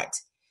apart,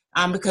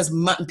 because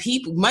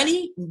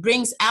money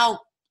brings out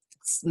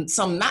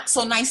some not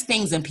so nice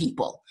things in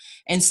people.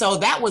 And so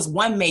that was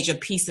one major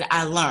piece that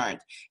I learned,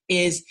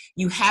 is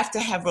you have to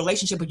have a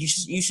relationship, but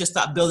you should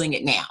start building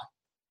it now.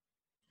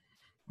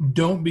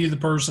 Don't be the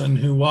person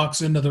who walks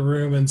into the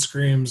room and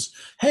screams,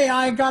 hey,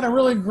 I got a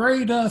really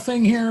great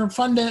thing here,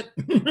 fund it.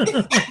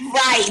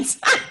 Right.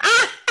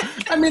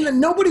 I mean,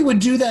 nobody would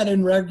do that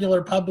in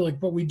regular public,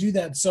 but we do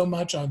that so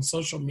much on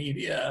social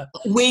media.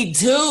 We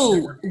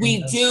do.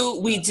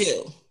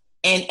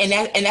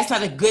 And that's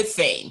not a good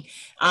thing,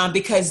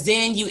 because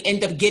then you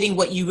end up getting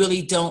what you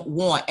really don't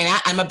want. And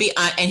I'm going to be,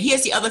 and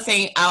here's the other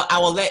thing I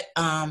will let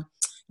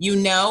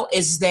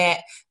is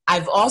that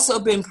I've also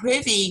been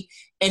privy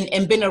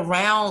and been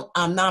around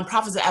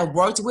nonprofits that I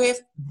worked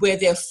with where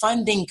their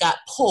funding got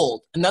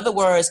pulled. In other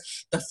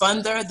words, the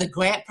funder, the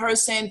grant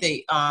person,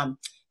 the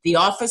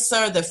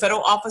officer, the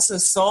federal officer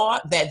saw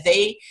that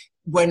they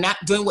were not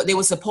doing what they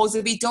were supposed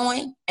to be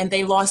doing, and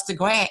they lost the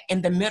grant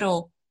in the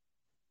middle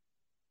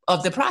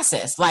of the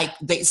process. Like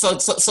so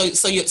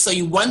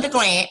you won the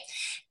grant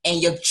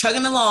and you're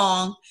chugging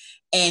along,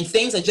 and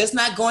things are just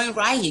not going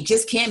right. You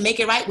just can't make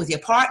it right with your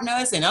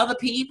partners and other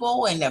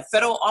people, and the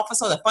federal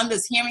officer, the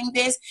funder's hearing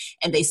this,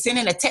 and they send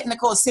in a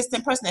technical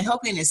assistant person to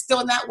help you, and it's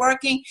still not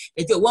working.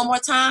 They do it one more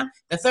time.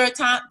 The third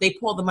time, they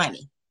pull the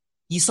money.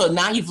 So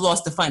now you've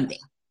lost the funding,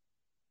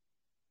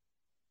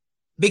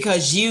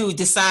 because you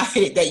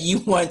decided that you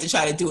wanted to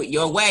try to do it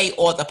your way,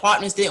 or the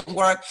partners didn't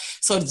work.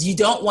 So you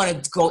don't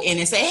want to go in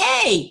and say,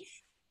 hey,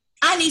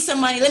 I need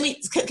some money.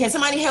 Can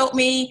somebody help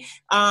me?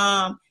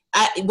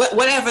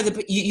 Whatever.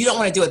 You don't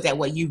want to do it that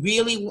way.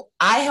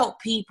 I help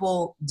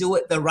people do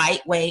it the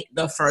right way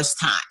the first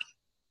time,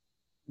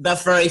 the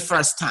very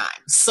first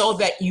time, so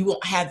that you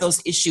won't have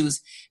those issues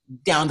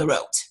down the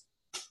road.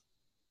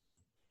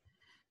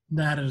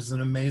 That is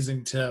an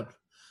amazing tip.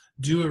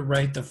 Do it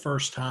right the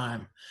first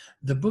time.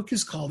 The book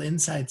is called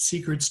Inside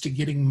Secrets to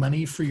Getting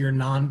Money for Your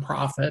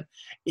Nonprofit.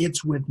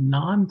 It's with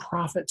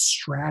nonprofit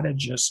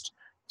strategist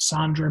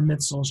Sandra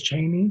Mizell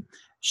Chaney.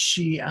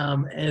 She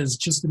is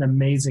just an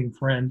amazing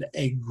friend,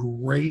 a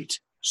great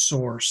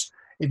source.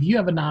 If you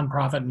have a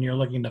nonprofit and you're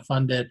looking to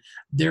fund it,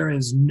 there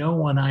is no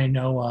one I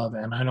know of,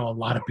 and I know a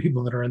lot of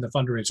people that are in the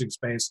fundraising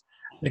space,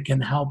 that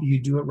can help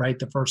you do it right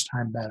the first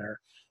time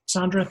better.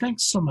 Sandra,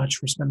 thanks so much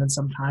for spending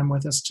some time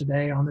with us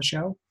today on the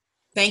show.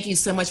 Thank you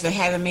so much for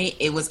having me.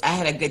 I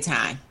had a good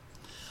time.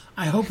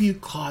 I hope you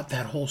caught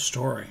that whole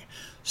story.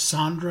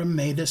 Sandra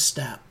made a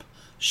step.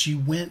 She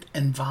went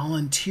and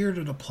volunteered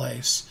at a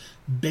place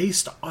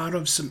based out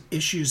of some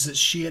issues that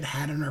she had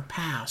had in her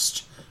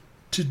past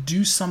to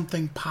do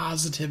something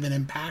positive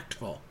and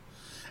impactful.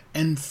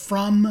 And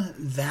from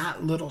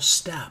that little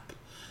step,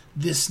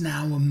 this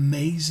now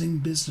amazing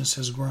business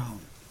has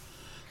grown.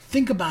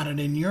 Think about it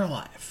in your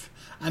life.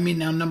 I mean,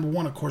 now, number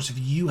one, of course, if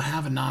you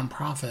have a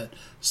nonprofit,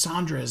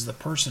 Sandra is the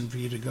person for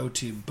you to go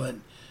to. But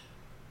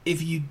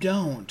if you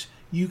don't,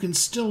 you can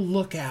still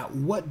look at,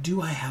 what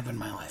do I have in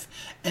my life?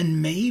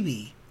 And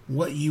maybe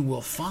what you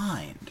will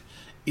find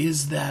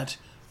is that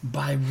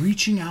by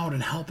reaching out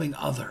and helping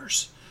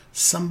others,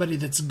 somebody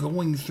that's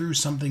going through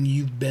something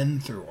you've been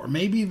through, or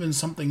maybe even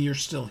something you're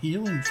still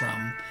healing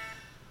from,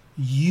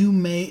 you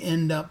may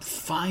end up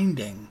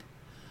finding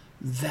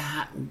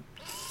that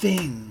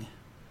thing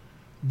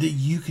that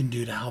you can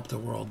do to help the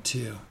world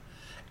too.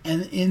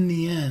 And in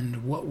the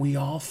end, what we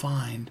all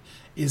find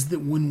is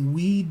that when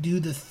we do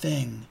the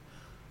thing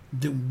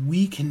that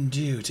we can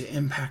do to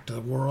impact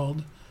the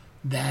world,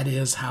 that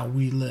is how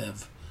we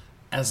live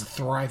as a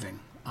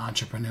thriving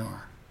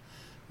entrepreneur.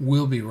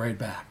 We'll be right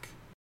back.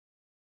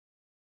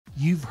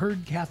 You've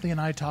heard Kathy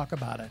and I talk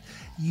about it.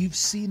 You've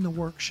seen the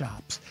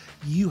workshops.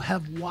 You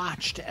have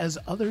watched as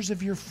others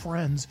of your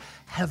friends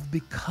have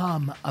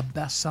become a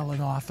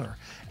best-selling author.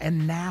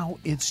 And now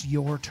it's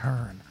your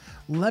turn.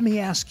 Let me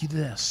ask you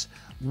this.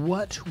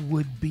 What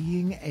would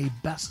being a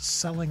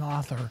best-selling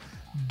author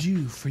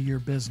do for your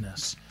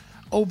business?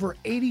 Over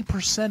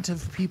 80%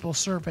 of people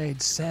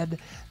surveyed said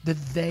that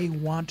they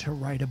want to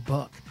write a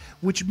book,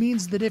 which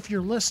means that if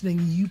you're listening,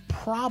 you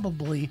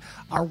probably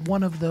are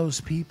one of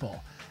those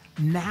people.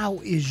 Now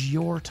is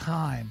your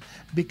time,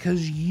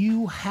 because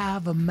you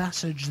have a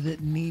message that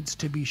needs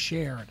to be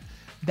shared.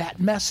 That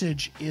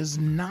message is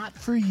not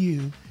for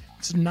you.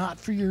 It's not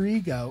for your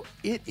ego.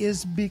 It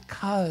is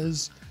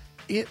because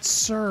it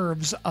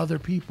serves other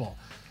people.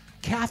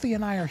 Kathy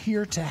and I are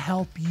here to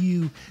help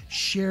you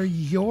share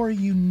your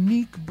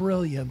unique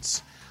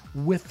brilliance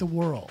with the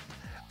world.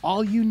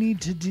 All you need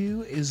to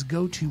do is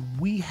go to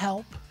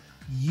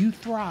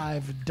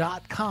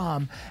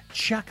WeHelpYouThrive.com,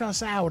 check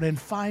us out, and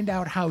find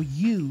out how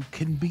you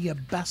can be a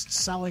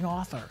best-selling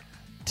author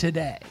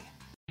today.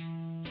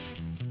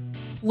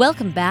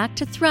 Welcome back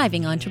to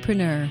Thriving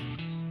Entrepreneur.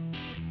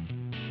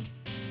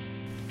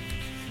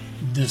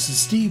 This is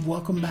Steve.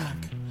 Welcome back.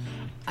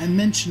 I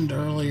mentioned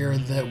earlier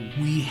that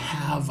we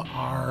have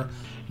our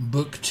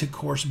book to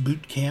Course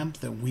Bootcamp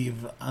that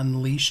we've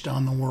unleashed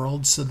on the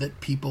world so that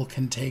people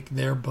can take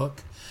their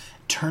book,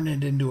 turn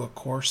it into a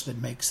course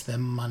that makes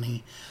them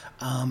money,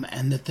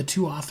 and that the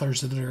two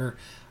authors that are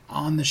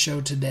on the show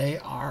today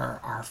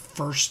are our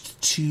first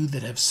two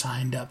that have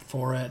signed up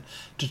for it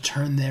to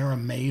turn their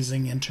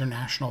amazing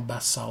international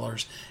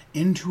bestsellers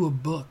into a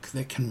book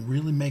that can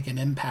really make an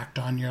impact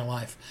on your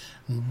life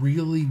and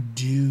really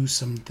do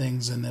some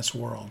things in this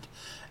world.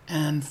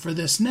 And for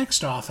this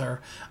next author,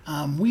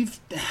 we've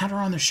had her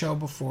on the show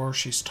before.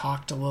 She's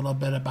talked a little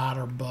bit about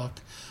her book,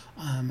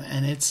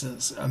 and it's an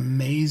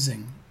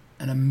amazing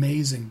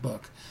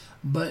book.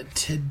 But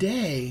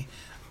today,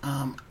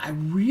 I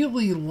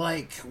really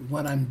like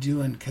what I'm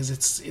doing because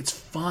it's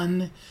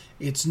fun,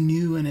 it's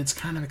new, and it's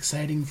kind of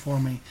exciting for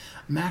me.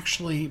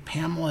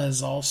 Pamela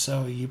is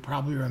also, you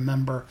probably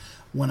remember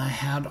when I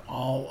had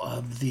all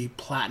of the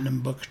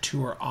Platinum Book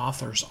Tour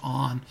authors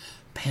on,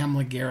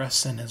 Pamela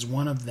Garrison is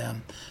one of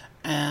them.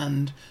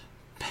 And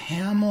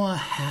Pamela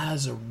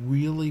has a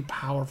really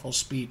powerful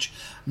speech.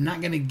 I'm not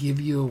going to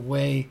give you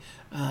away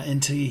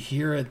until you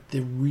hear it, the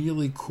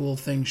really cool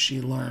things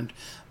she learned.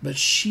 But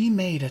she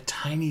made a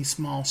tiny,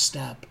 small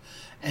step,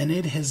 and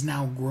it has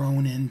now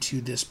grown into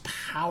this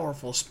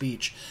powerful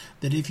speech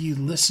that if you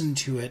listen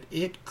to it,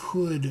 it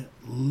could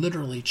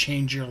literally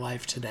change your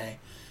life today.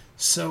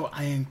 So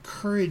I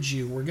encourage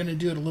you, we're going to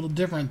do it a little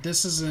different.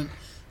 This isn't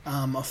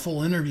a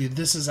full interview.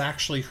 This is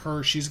actually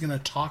her. She's going to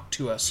talk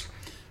to us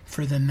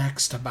for the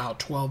next about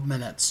 12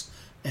 minutes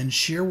and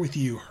share with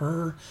you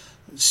her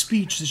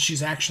speech that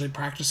she's actually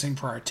practicing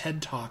for our TED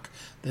Talk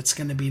that's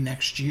going to be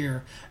next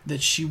year,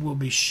 that she will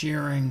be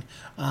sharing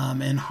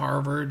in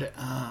Harvard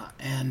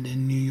and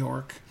in New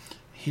York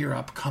here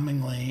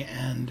upcomingly,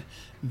 and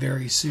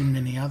very soon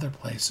many other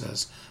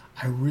places.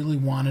 I really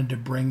wanted to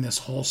bring this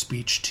whole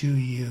speech to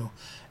you,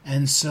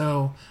 and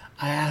so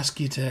I ask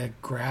you to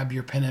grab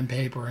your pen and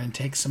paper and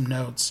take some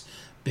notes,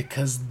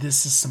 because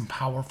this is some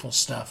powerful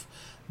stuff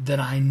that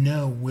I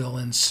know will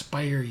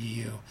inspire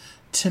you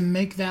to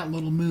make that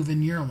little move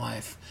in your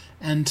life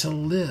and to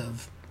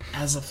live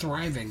as a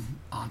thriving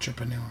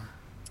entrepreneur.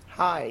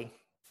 Hi,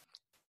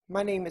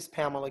 my name is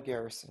Pamela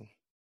Garrison.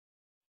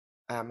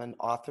 I'm an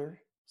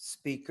author,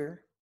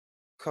 speaker,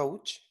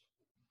 coach,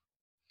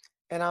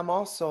 and I'm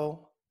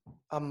also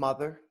a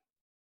mother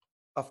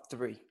of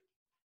 3.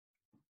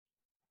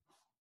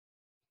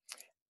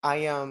 I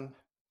am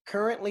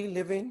currently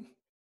living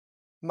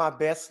my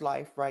best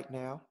life right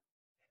now.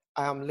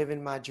 I am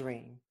living my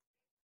dream.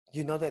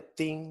 You know, that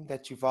thing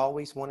that you've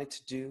always wanted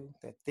to do,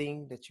 that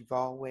thing that you've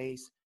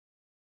always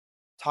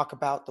talk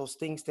about, those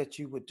things that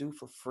you would do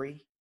for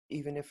free,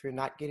 even if you're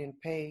not getting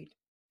paid.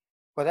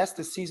 Well, that's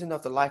the season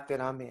of the life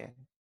that I'm in.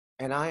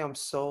 And I am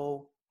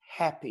so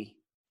happy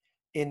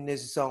in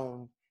this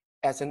zone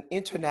as an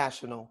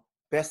international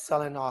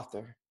best-selling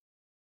author,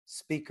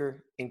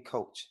 speaker, and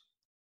coach.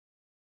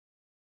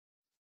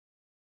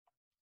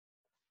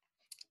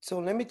 So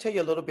let me tell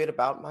you a little bit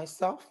about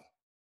myself.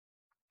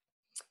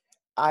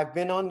 I've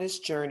been on this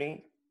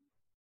journey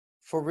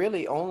for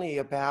really only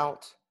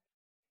about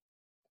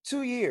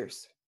 2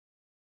 years.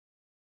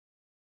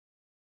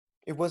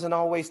 It wasn't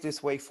always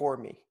this way for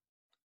me.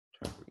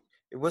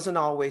 It wasn't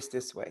always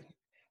this way.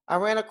 I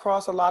ran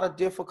across a lot of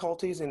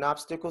difficulties and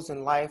obstacles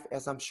in life,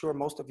 as I'm sure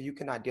most of you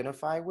can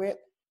identify with.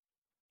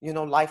 You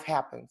know, life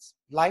happens.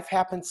 Life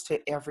happens to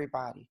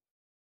everybody,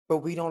 but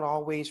we don't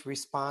always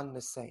respond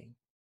the same.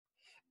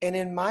 And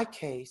in my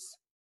case,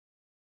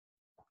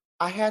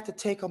 I had to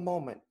take a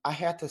moment. I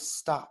had to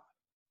stop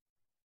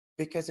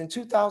because in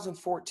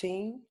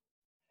 2014,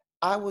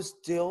 I was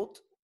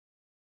dealt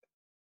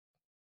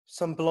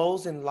some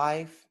blows in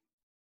life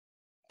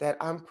that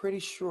I'm pretty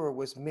sure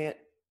was meant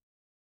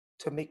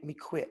to make me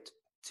quit,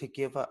 to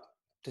give up,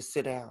 to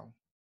sit down,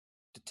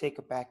 to take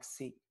a back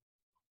seat.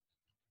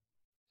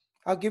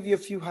 I'll give you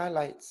a few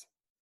highlights.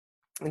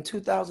 In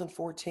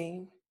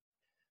 2014,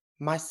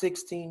 my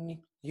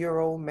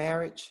 16-year-old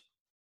marriage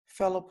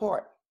fell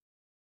apart.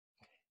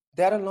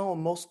 That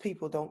alone, most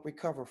people don't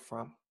recover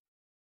from.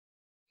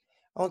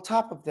 On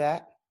top of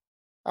that,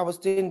 I was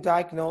then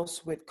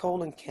diagnosed with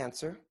colon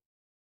cancer.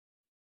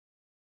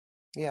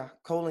 Yeah,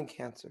 colon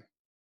cancer.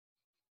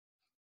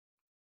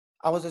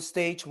 I was a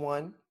stage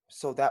 1,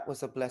 so that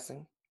was a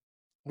blessing.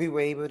 We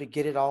were able to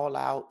get it all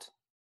out.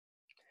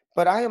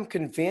 But I am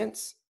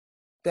convinced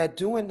that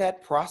during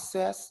that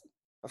process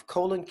of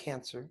colon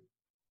cancer,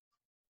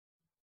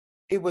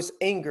 it was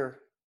anger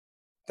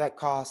that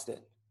caused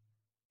it.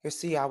 You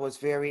see, I was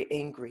very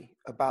angry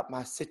about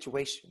my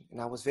situation,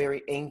 and I was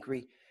very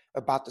angry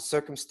about the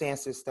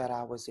circumstances that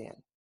I was in.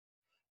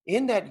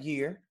 In that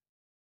year,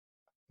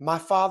 my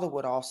father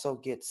would also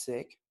get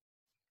sick,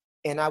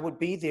 and I would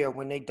be there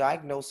when they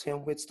diagnosed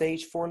him with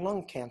stage 4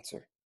 lung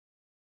cancer.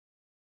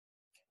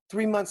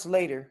 3 months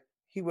later,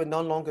 he would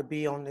no longer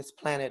be on this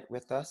planet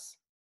with us.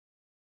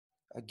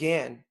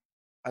 Again,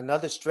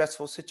 another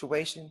stressful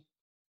situation,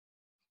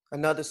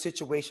 another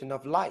situation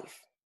of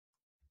life,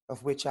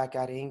 of which I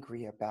got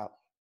angry about.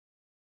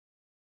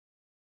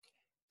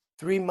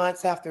 3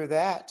 months after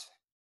that,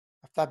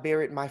 after I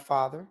buried my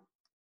father,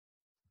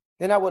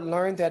 then I would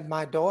learn that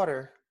my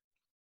daughter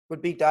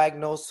would be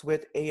diagnosed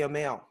with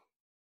AML,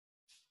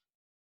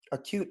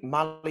 acute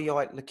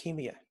myeloid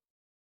leukemia.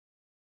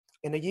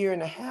 In a year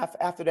and a half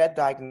after that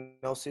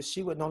diagnosis,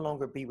 she would no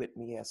longer be with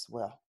me as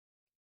well.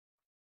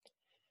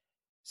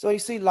 So you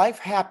see, life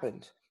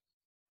happened.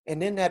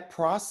 And in that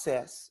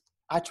process,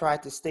 I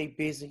tried to stay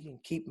busy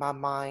and keep my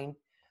mind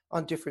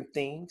on different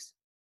things.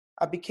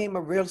 I became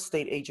a real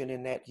estate agent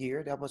in that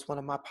year. That was one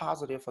of my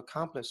positive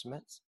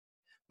accomplishments.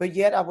 But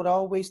yet I would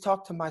always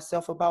talk to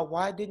myself about,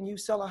 why didn't you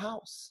sell a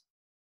house?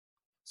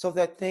 So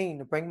that thing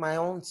to bring my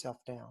own self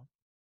down.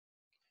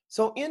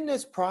 So in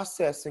this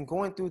process and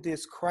going through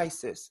this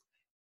crisis,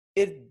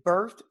 it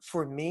birthed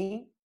for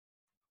me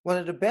one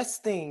of the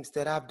best things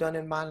that I've done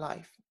in my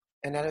life,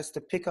 and that is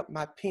to pick up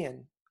my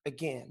pen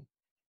again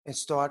and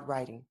start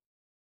writing.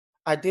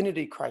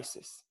 Identity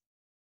Crisis,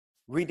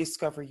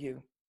 Rediscover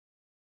You.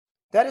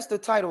 That is the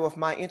title of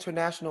my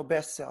international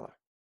bestseller,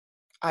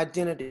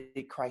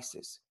 Identity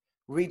Crisis,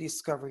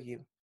 Rediscover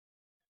You.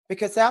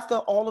 Because after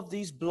all of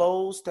these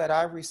blows that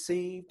I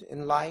received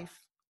in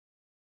life,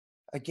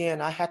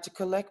 again, I had to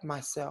collect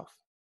myself,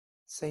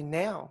 say,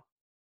 now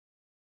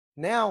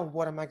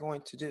what am I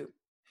going to do?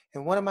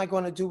 And what am I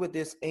going to do with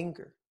this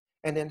anger?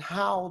 And then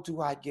how do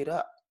I get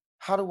up?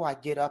 How do I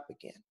get up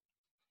again?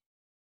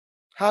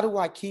 How do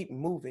I keep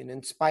moving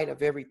in spite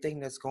of everything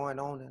that's going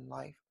on in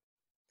life?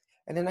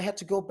 And then I had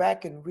to go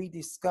back and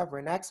rediscover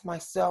and ask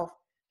myself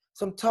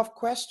some tough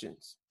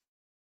questions.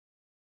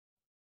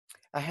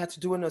 I had to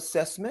do an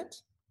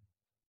assessment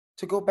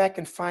to go back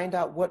and find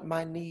out what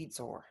my needs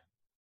are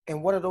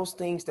and what are those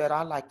things that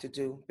I like to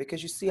do.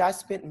 Because you see, I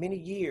spent many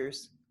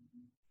years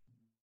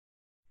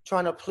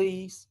trying to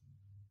please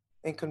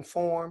and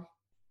conform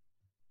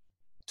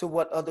to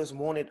what others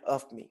wanted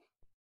of me.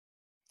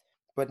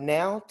 But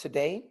now,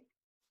 today,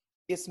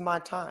 it's my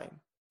time.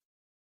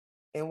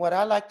 And what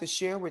I like to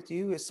share with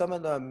you is some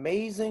of the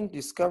amazing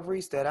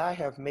discoveries that I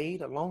have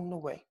made along the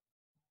way.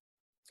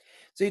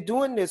 See,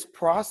 during this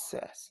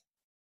process,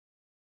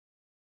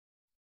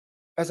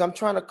 as I'm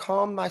trying to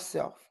calm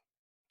myself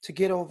to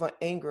get over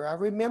anger, I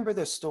remember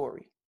the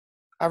story.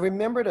 I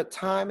remember the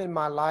time in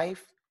my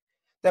life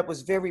that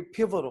was very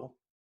pivotal,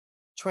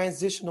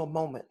 transitional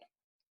moment.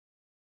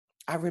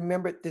 I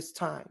remembered this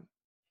time.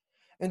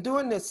 And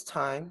during this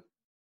time,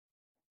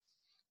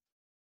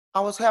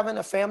 I was having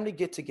a family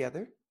get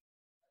together.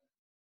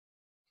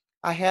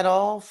 I had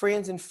all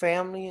friends and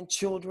family and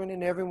children,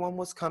 and everyone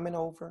was coming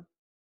over.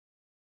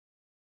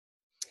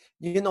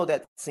 You know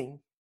that scene,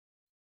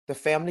 the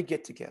family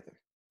get together.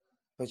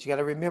 But you got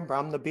to remember,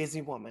 I'm the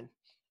busy woman.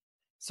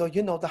 So,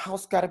 the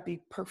house got to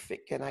be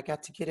perfect, and I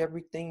got to get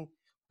everything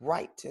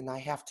right, and I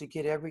have to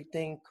get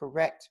everything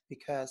correct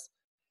because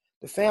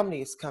the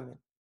family is coming.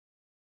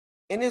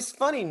 And it's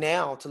funny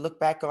now to look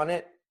back on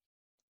it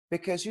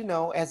because,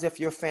 as if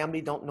your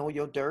family don't know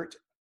your dirt,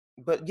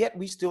 but yet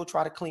we still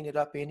try to clean it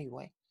up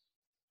anyway.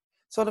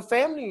 So the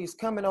family is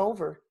coming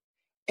over,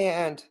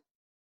 and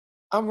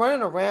I'm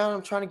running around,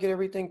 I'm trying to get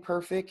everything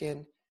perfect,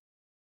 and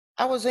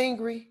I was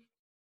angry.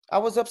 I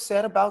was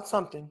upset about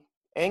something.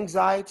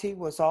 Anxiety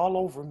was all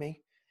over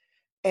me.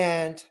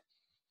 And,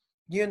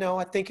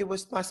 I think it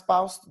was my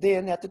spouse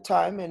then at the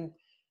time. And,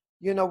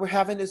 we're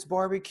having this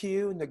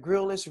barbecue and the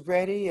grill is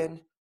ready. And,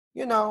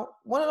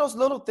 one of those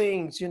little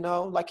things,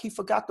 like he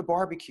forgot the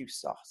barbecue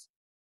sauce.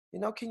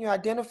 Can you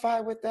identify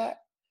with that?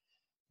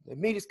 The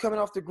meat is coming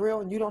off the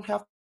grill and you don't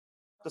have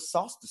the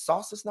sauce. The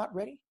sauce is not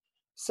ready.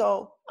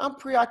 So I'm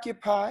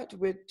preoccupied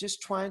with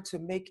just trying to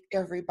make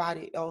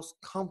everybody else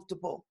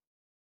comfortable.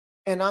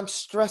 And I'm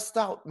stressed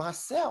out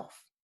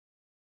myself.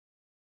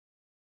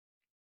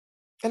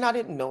 And I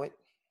didn't know it.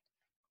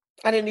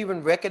 I didn't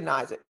even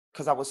recognize it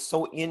because I was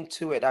so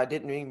into it. I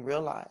didn't even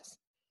realize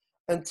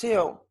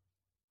until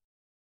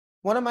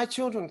one of my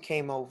children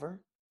came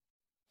over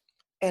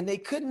and they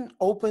couldn't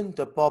open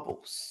the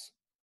bubbles.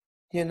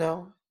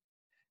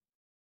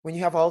 When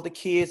you have all the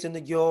kids in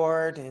the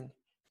yard and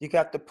you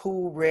got the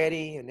pool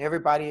ready and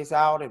everybody is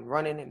out and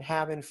running and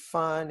having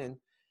fun. And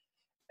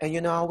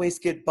I always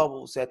get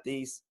bubbles at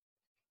these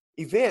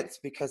events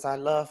because I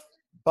love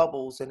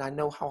bubbles and I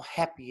know how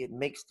happy it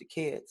makes the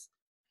kids.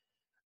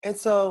 And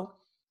so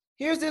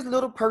here's this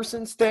little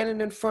person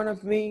standing in front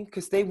of me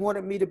because they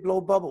wanted me to blow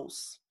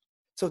bubbles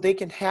so they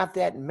can have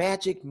that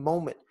magic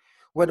moment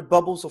where the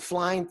bubbles are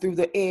flying through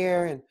the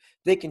air and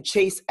they can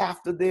chase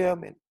after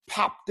them and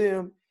pop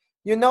them.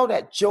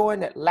 That joy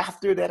and that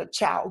laughter that a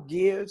child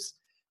gives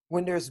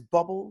when there's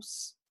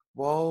bubbles.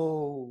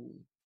 Whoa,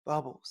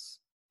 bubbles.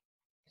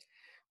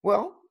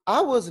 Well,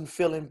 I wasn't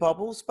feeling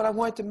bubbles, but I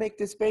wanted to make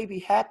this baby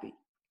happy.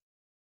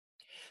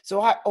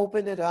 So I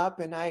opened it up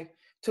and I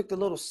took the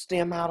little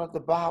stem out of the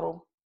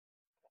bottle.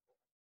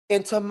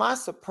 And to my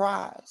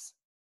surprise,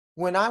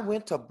 when I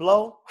went to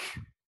blow,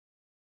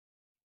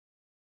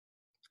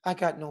 I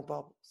got no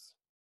bubbles.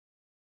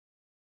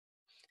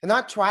 And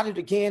I tried it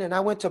again and I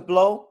went to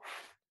blow.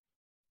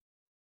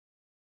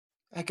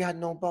 I got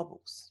no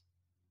bubbles.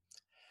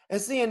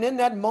 And see, and in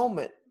that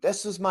moment,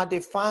 this was my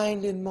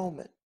defining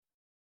moment.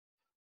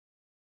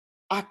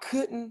 I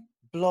couldn't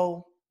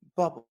blow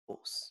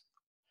bubbles.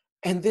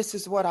 And this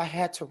is what I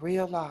had to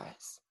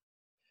realize.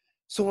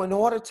 So in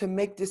order to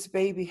make this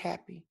baby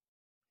happy,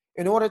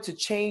 in order to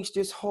change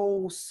this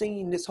whole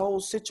scene, this whole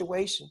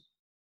situation,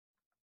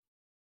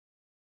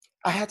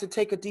 I had to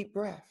take a deep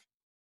breath.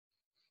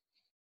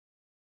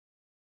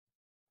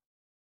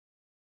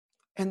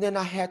 And then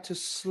I had to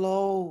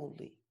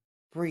slowly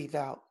breathe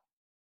out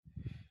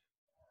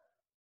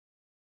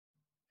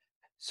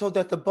so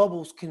that the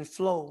bubbles can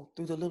flow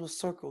through the little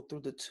circle,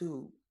 through the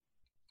tube.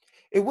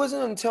 It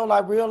wasn't until I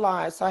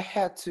realized I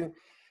had to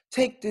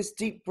take this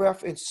deep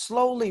breath and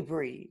slowly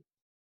breathe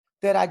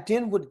that I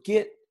then would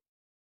get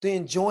the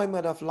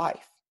enjoyment of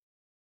life.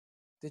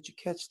 Did you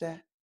catch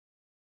that?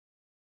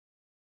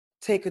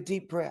 Take a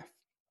deep breath.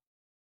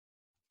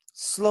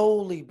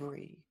 Slowly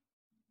breathe.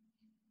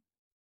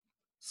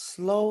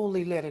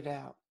 Slowly let it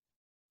out.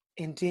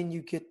 And then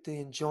you get the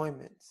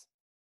enjoyments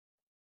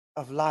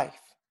of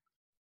life.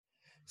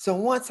 So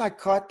once I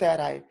caught that,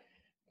 I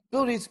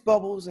blew these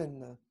bubbles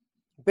and the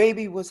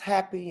baby was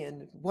happy.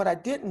 And what I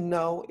didn't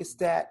know is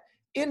that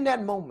in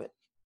that moment,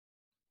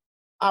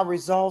 I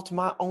resolved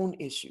my own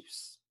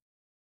issues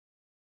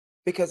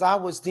because I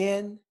was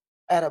then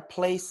at a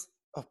place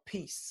of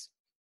peace.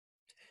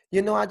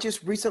 I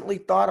just recently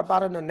thought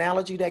about an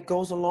analogy that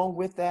goes along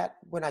with that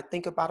when I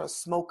think about a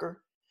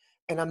smoker.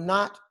 And I'm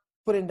not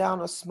putting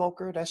down a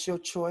smoker, that's your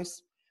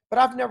choice. But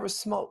I've never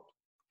smoked.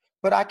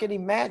 But I can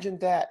imagine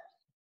that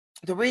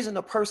the reason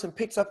a person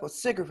picks up a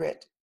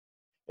cigarette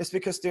is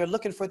because they're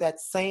looking for that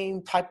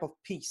same type of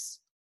peace.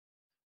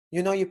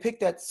 You pick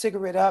that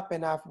cigarette up,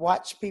 and I've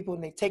watched people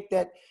and they take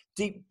that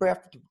deep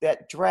breath,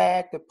 that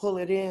drag to pull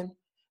it in,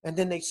 and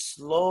then they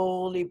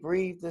slowly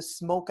breathe the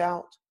smoke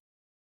out.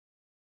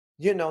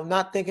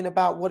 Not thinking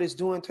about what it's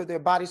doing to their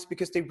bodies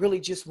because they really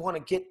just want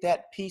to get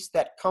that peace,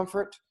 that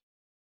comfort,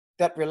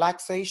 that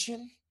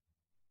relaxation.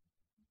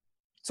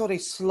 So they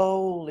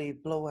slowly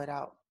blow it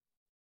out.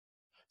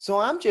 So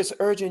I'm just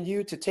urging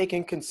you to take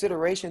in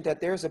consideration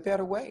that there's a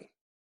better way.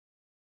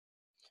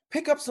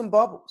 Pick up some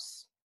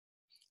bubbles,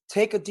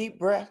 take a deep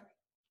breath,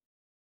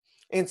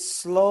 and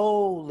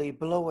slowly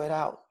blow it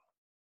out.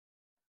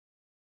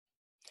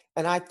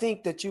 And I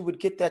think that you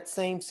would get that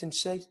same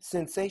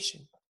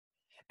sensation.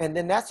 And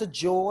then that's a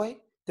joy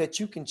that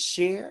you can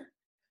share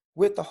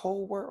with the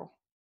whole world.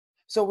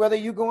 So whether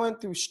you're going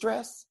through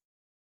stress,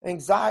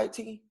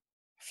 anxiety,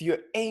 if you're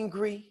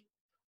angry,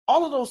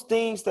 all of those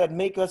things that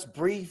make us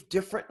breathe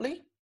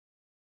differently,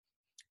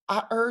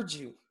 I urge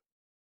you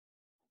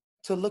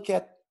to look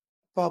at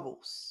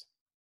bubbles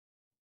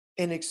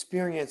and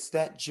experience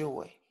that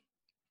joy.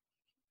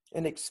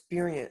 And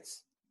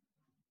experience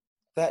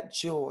that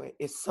joy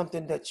is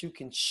something that you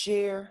can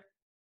share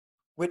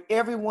with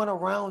everyone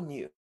around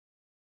you.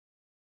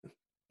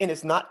 And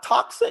it's not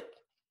toxic,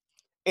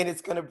 and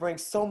it's going to bring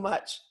so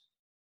much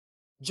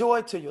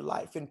joy to your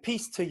life and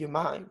peace to your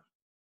mind,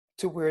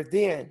 to where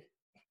then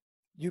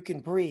you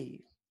can breathe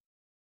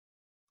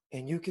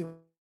and you can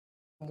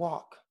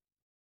walk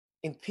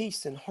in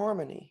peace and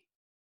harmony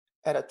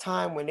at a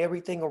time when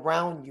everything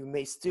around you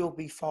may still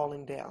be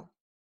falling down.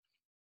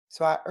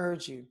 So I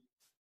urge you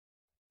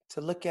to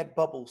look at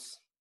bubbles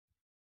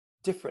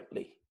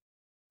differently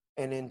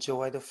and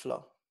enjoy the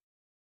flow.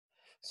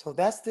 So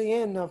that's the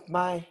end of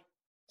my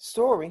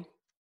story.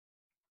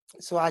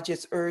 So I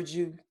just urge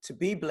you to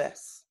be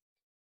blessed.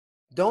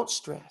 Don't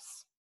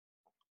stress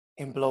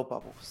and blow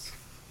bubbles.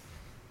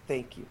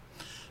 Thank you.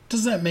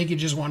 Does that make you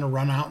just want to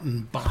run out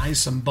and buy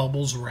some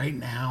bubbles right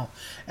now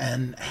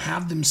and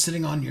have them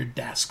sitting on your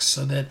desk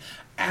so that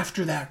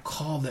after that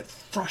call that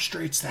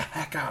frustrates the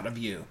heck out of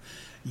you,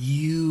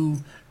 you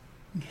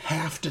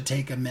have to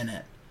take a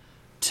minute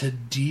to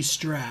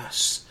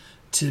de-stress,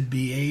 to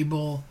be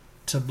able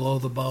to blow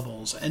the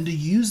bubbles and to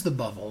use the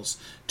bubbles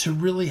to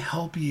really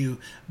help you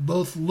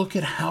both look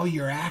at how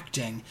you're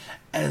acting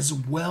as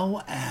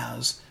well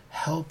as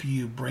help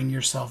you bring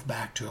yourself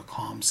back to a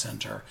calm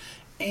center.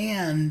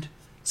 And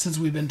since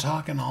we've been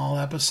talking all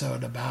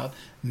episode about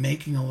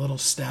making a little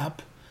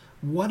step,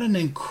 what an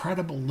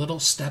incredible little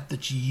step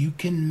that you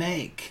can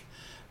make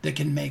that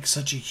can make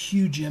such a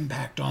huge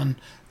impact on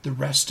the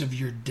rest of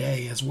your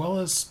day as well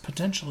as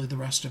potentially the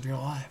rest of your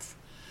life.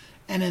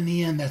 And in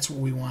the end, that's what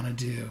we want to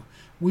do.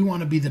 We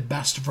want to be the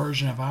best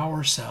version of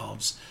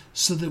ourselves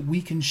so that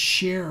we can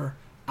share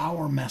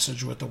our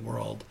message with the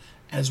world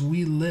as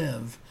we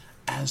live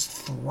as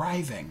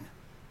thriving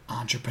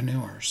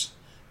entrepreneurs.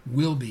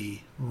 We'll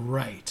be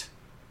right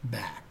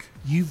back.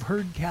 You've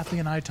heard Kathy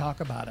and I talk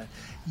about it.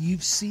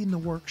 You've seen the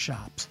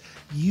workshops.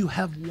 You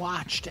have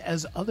watched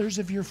as others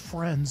of your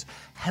friends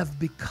have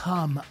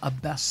become a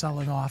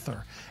best-selling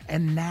author.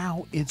 And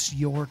now it's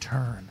your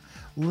turn.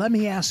 Let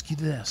me ask you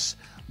this.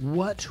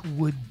 What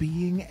would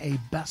being a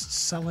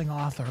best-selling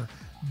author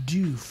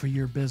do for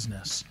your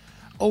business?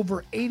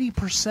 Over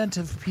 80%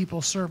 of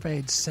people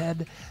surveyed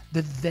said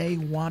that they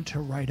want to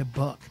write a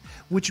book,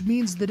 which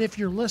means that if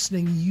you're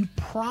listening, you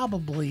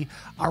probably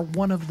are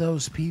one of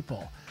those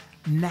people.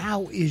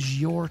 Now is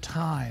your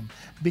time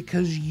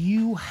because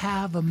you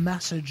have a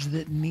message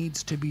that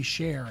needs to be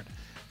shared.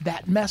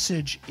 That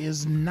message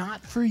is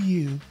not for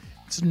you.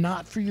 It's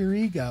not for your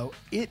ego.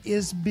 It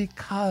is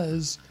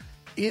because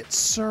it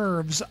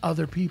serves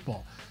other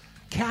people.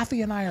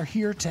 Kathy and I are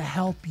here to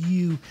help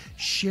you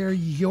share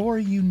your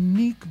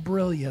unique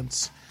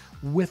brilliance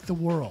with the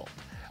world.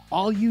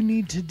 All you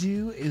need to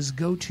do is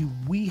go to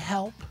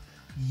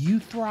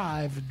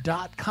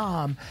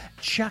WeHelpYouThrive.com,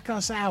 check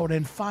us out,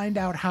 and find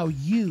out how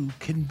you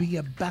can be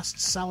a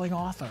best-selling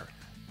author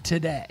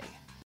today.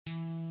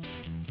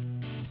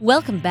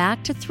 Welcome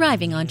back to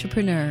Thriving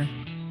Entrepreneur.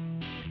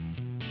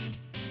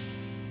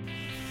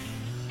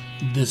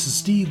 This is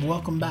Steve.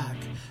 Welcome back.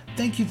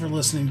 Thank you for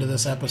listening to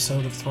this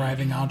episode of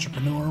Thriving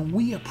Entrepreneur.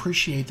 We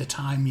appreciate the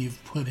time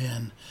you've put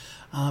in.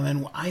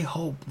 And I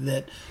hope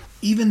that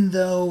even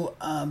though,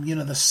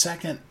 the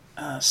second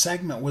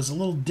segment was a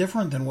little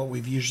different than what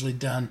we've usually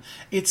done,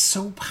 it's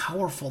so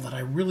powerful that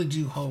I really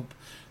do hope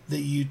that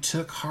you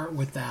took heart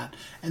with that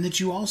and that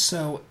you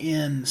also,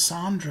 in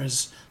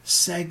Sandra's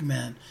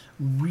segment,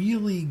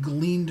 really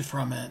gleaned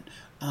from it,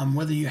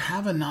 whether you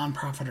have a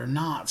nonprofit or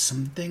not,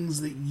 some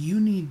things that you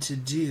need to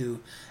do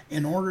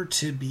in order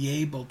to be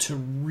able to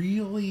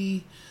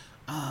really,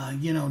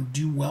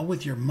 do well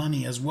with your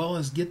money as well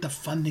as get the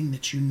funding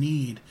that you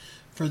need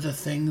for the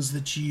things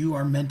that you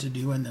are meant to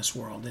do in this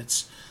world.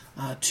 It's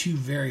two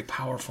very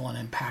powerful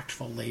and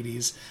impactful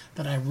ladies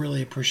that I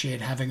really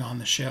appreciate having on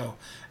the show.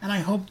 And I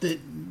hope that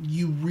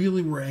you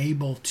really were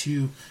able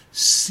to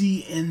see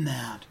in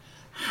that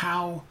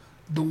how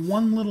the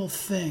one little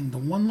thing, the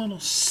one little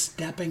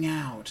stepping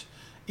out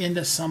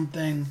into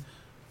something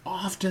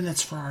often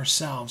it's for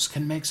ourselves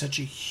can make such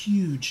a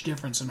huge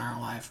difference in our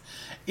life.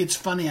 It's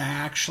funny, I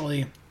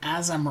actually,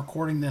 as I'm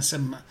recording this,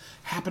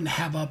 happen to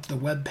have up the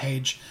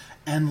webpage,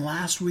 and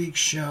last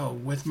week's show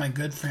with my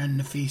good friend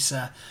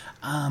Nafisa,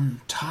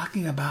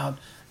 talking about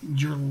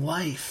your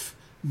life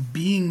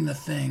being the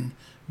thing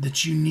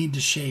that you need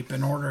to shape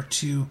in order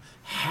to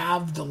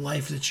have the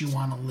life that you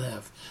want to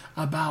live,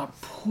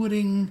 about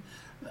putting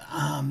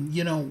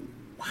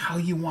how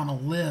you want to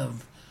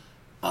live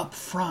up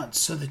front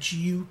so that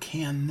you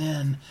can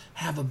then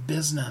have a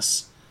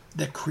business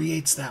that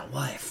creates that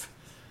life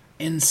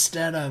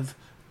instead of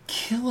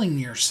killing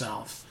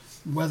yourself,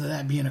 whether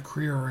that be in a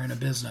career or in a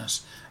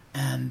business,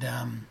 and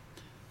and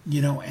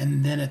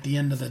then at the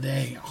end of the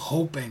day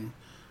hoping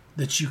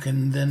that you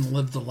can then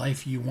live the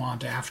life you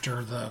want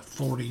after the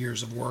 40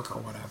 years of work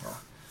or whatever.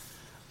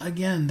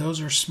 Again,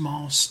 those are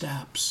small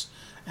steps,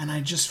 and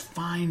I just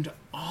find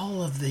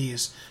all of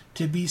these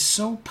to be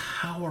so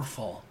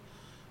powerful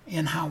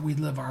in how we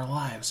live our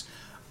lives.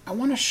 I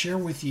want to share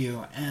with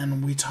you,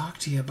 and we talk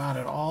to you about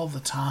it all the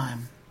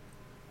time,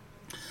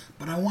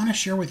 but I want to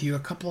share with you a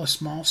couple of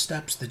small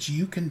steps that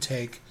you can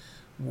take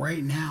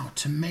right now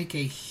to make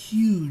a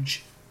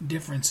huge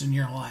difference in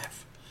your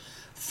life.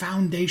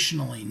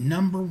 Foundationally,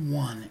 number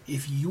one,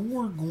 if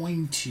you're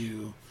going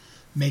to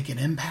make an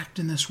impact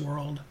in this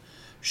world,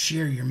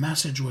 share your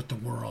message with the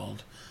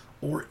world,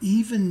 or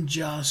even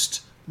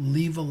just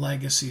leave a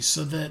legacy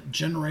so that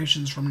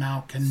generations from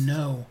now can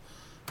know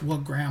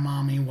what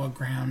grandmommy, what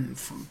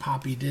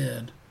grandpappy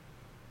did,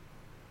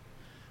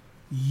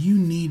 you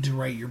need to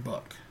write your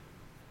book.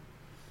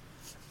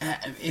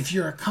 If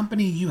you're a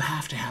company, you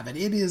have to have it.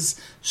 It is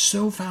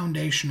so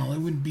foundational. It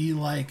would be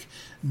like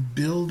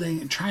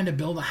trying to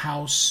build a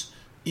house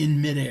in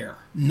midair.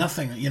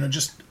 Nothing,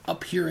 just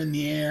up here in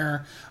the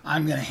air.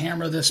 I'm going to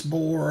hammer this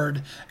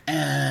board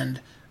and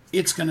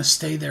it's going to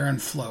stay there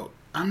and float.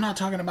 I'm not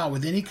talking about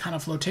with any kind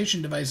of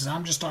flotation devices.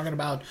 I'm just talking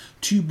about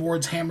two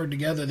boards hammered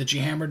together that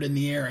you hammered in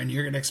the air and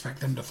you're going to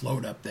expect them to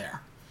float up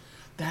there.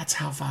 That's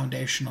how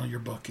foundational your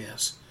book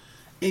is.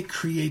 It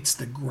creates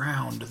the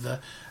ground,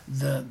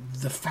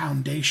 the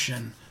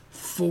foundation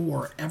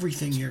for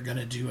everything you're going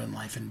to do in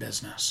life and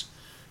business.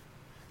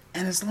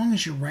 And as long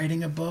as you're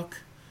writing a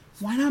book,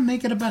 why not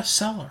make it a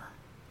bestseller?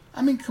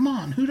 I mean, come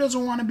on, who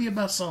doesn't want to be a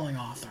best-selling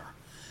author?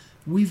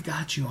 We've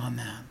got you on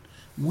that.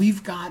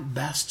 We've got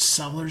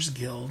Bestsellers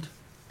Guild.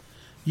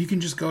 You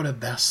can just go to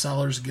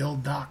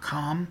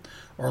bestsellersguild.com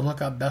or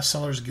look up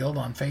Bestsellers Guild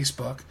on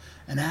Facebook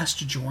and ask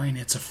to join.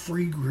 It's a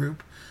free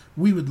group.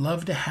 We would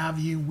love to have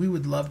you. We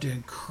would love to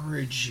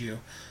encourage you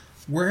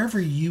wherever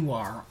you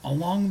are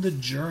along the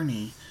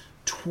journey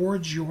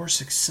towards your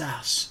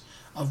success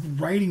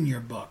of writing your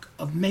book,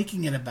 of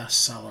making it a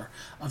bestseller,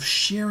 of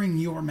sharing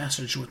your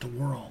message with the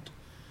world.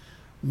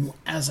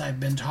 As I've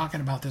been talking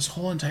about this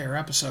whole entire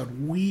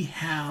episode, we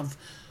have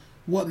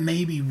what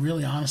may be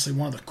really honestly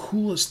one of the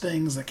coolest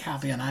things that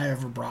Kathy and I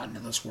ever brought into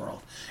this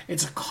world.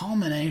 It's a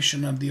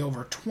culmination of the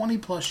over 20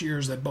 plus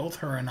years that both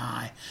her and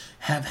I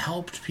have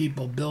helped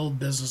people build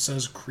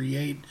businesses,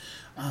 create,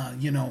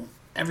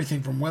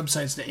 everything from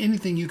websites to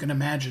anything you can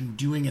imagine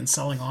doing and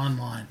selling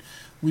online.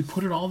 We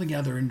put it all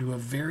together into a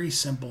very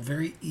simple,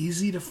 very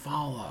easy to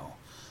follow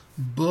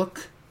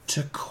book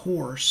to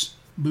course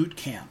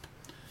bootcamp.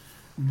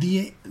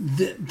 The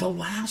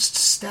last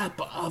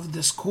step of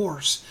this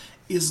course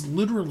is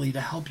literally to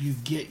help you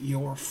get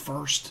your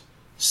first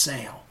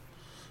sale.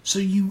 So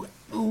you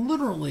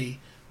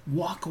literally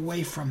walk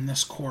away from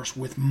this course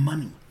with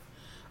money.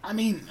 I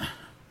mean,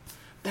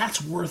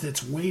 that's worth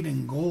its weight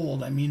in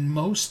gold. I mean,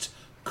 most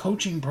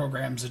coaching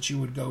programs that you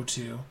would go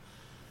to,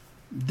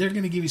 they're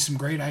going to give you some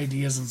great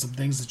ideas and some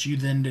things that you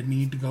then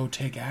need to go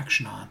take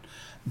action on.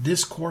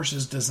 This course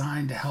is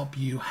designed to help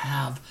you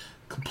have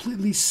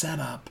completely set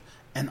up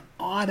and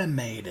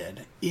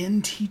automated,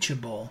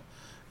 teachable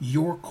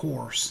your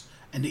course,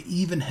 and to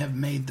even have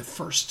made the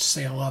first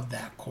sale of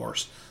that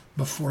course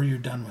before you're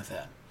done with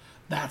it.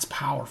 That's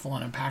powerful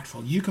and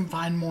impactful. You can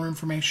find more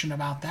information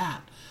about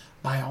that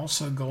by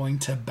also going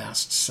to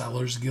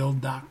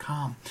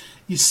bestsellersguild.com.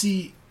 You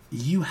see,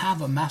 you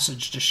have a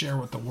message to share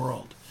with the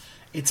world.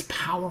 It's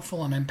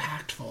powerful and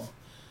impactful,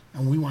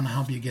 and we want to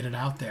help you get it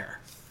out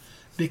there.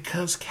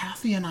 Because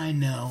Kathy and I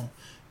know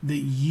that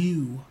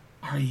you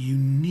are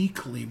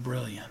uniquely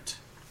brilliant.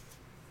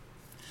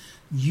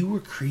 You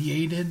were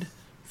created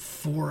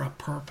for a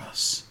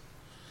purpose.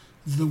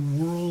 The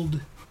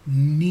world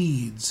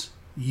needs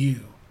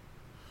you.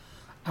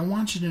 I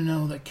want you to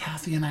know that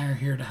Kathy and I are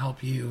here to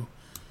help you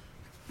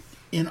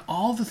in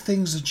all the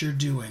things that you're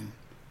doing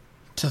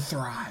to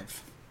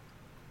thrive,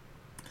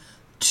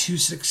 to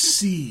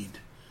succeed,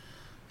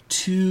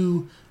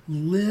 to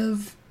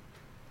live,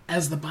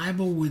 as the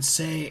Bible would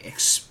say,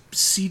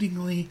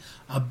 exceedingly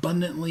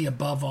abundantly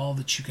above all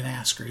that you can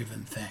ask or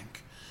even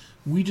think.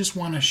 We just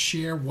want to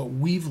share what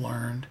we've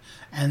learned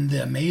and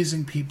the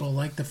amazing people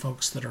like the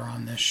folks that are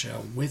on this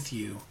show with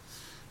you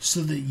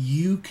so that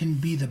you can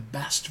be the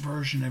best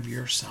version of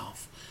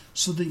yourself,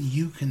 so that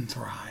you can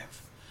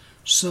thrive,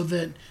 so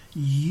that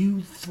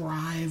you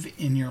thrive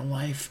in your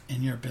life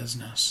and your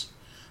business.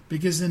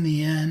 Because in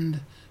the end,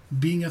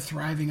 being a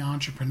thriving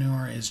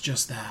entrepreneur is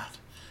just that.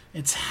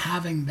 It's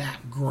having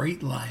that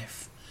great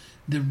life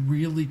that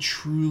really,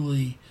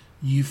 truly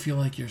you feel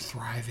like you're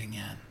thriving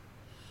in.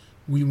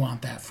 We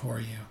want that for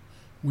you.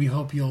 We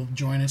hope you'll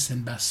join us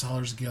in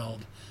Bestsellers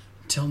Guild.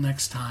 Till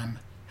next time,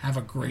 have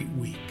a great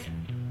week.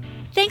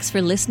 Thanks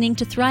for listening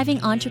to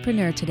Thriving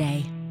Entrepreneur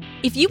today.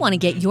 If you want to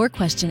get your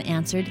question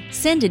answered,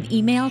 send an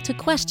email to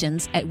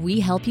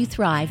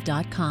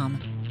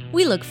questions@wehelpyouthrive.com.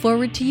 We look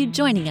forward to you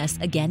joining us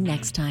again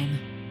next time.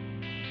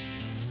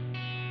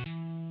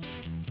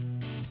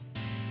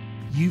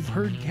 You've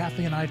heard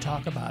Kathy and I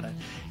talk about it.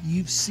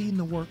 You've seen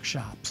the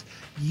workshops.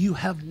 You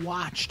have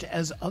watched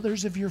as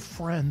others of your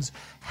friends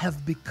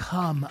have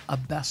become a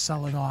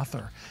best-selling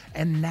author.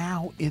 And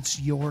now it's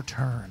your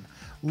turn.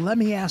 Let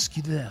me ask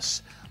you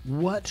this.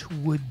 What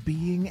would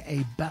being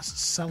a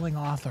best-selling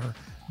author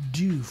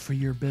do for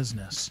your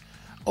business?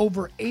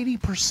 Over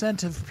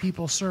 80% of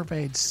people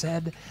surveyed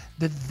said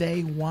that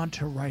they want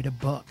to write a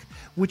book,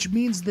 which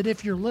means that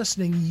if you're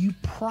listening, you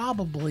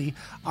probably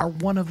are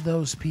one of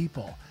those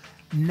people.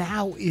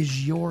 Now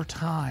is your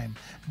time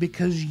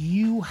because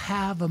you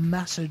have a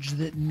message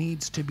that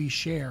needs to be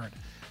shared.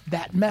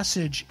 That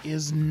message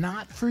is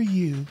not for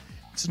you.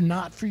 It's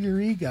not for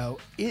your ego.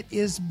 It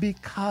is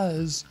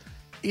because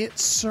it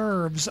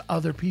serves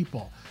other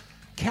people.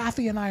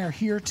 Kathy and I are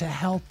here to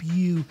help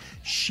you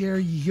share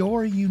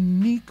your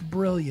unique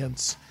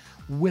brilliance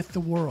with the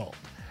world.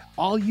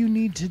 All you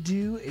need to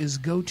do is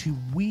go to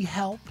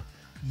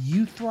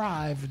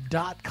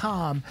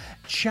WeHelpYouThrive.com,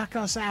 check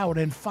us out,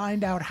 and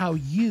find out how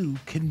you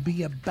can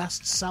be a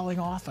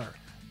best-selling author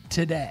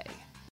today.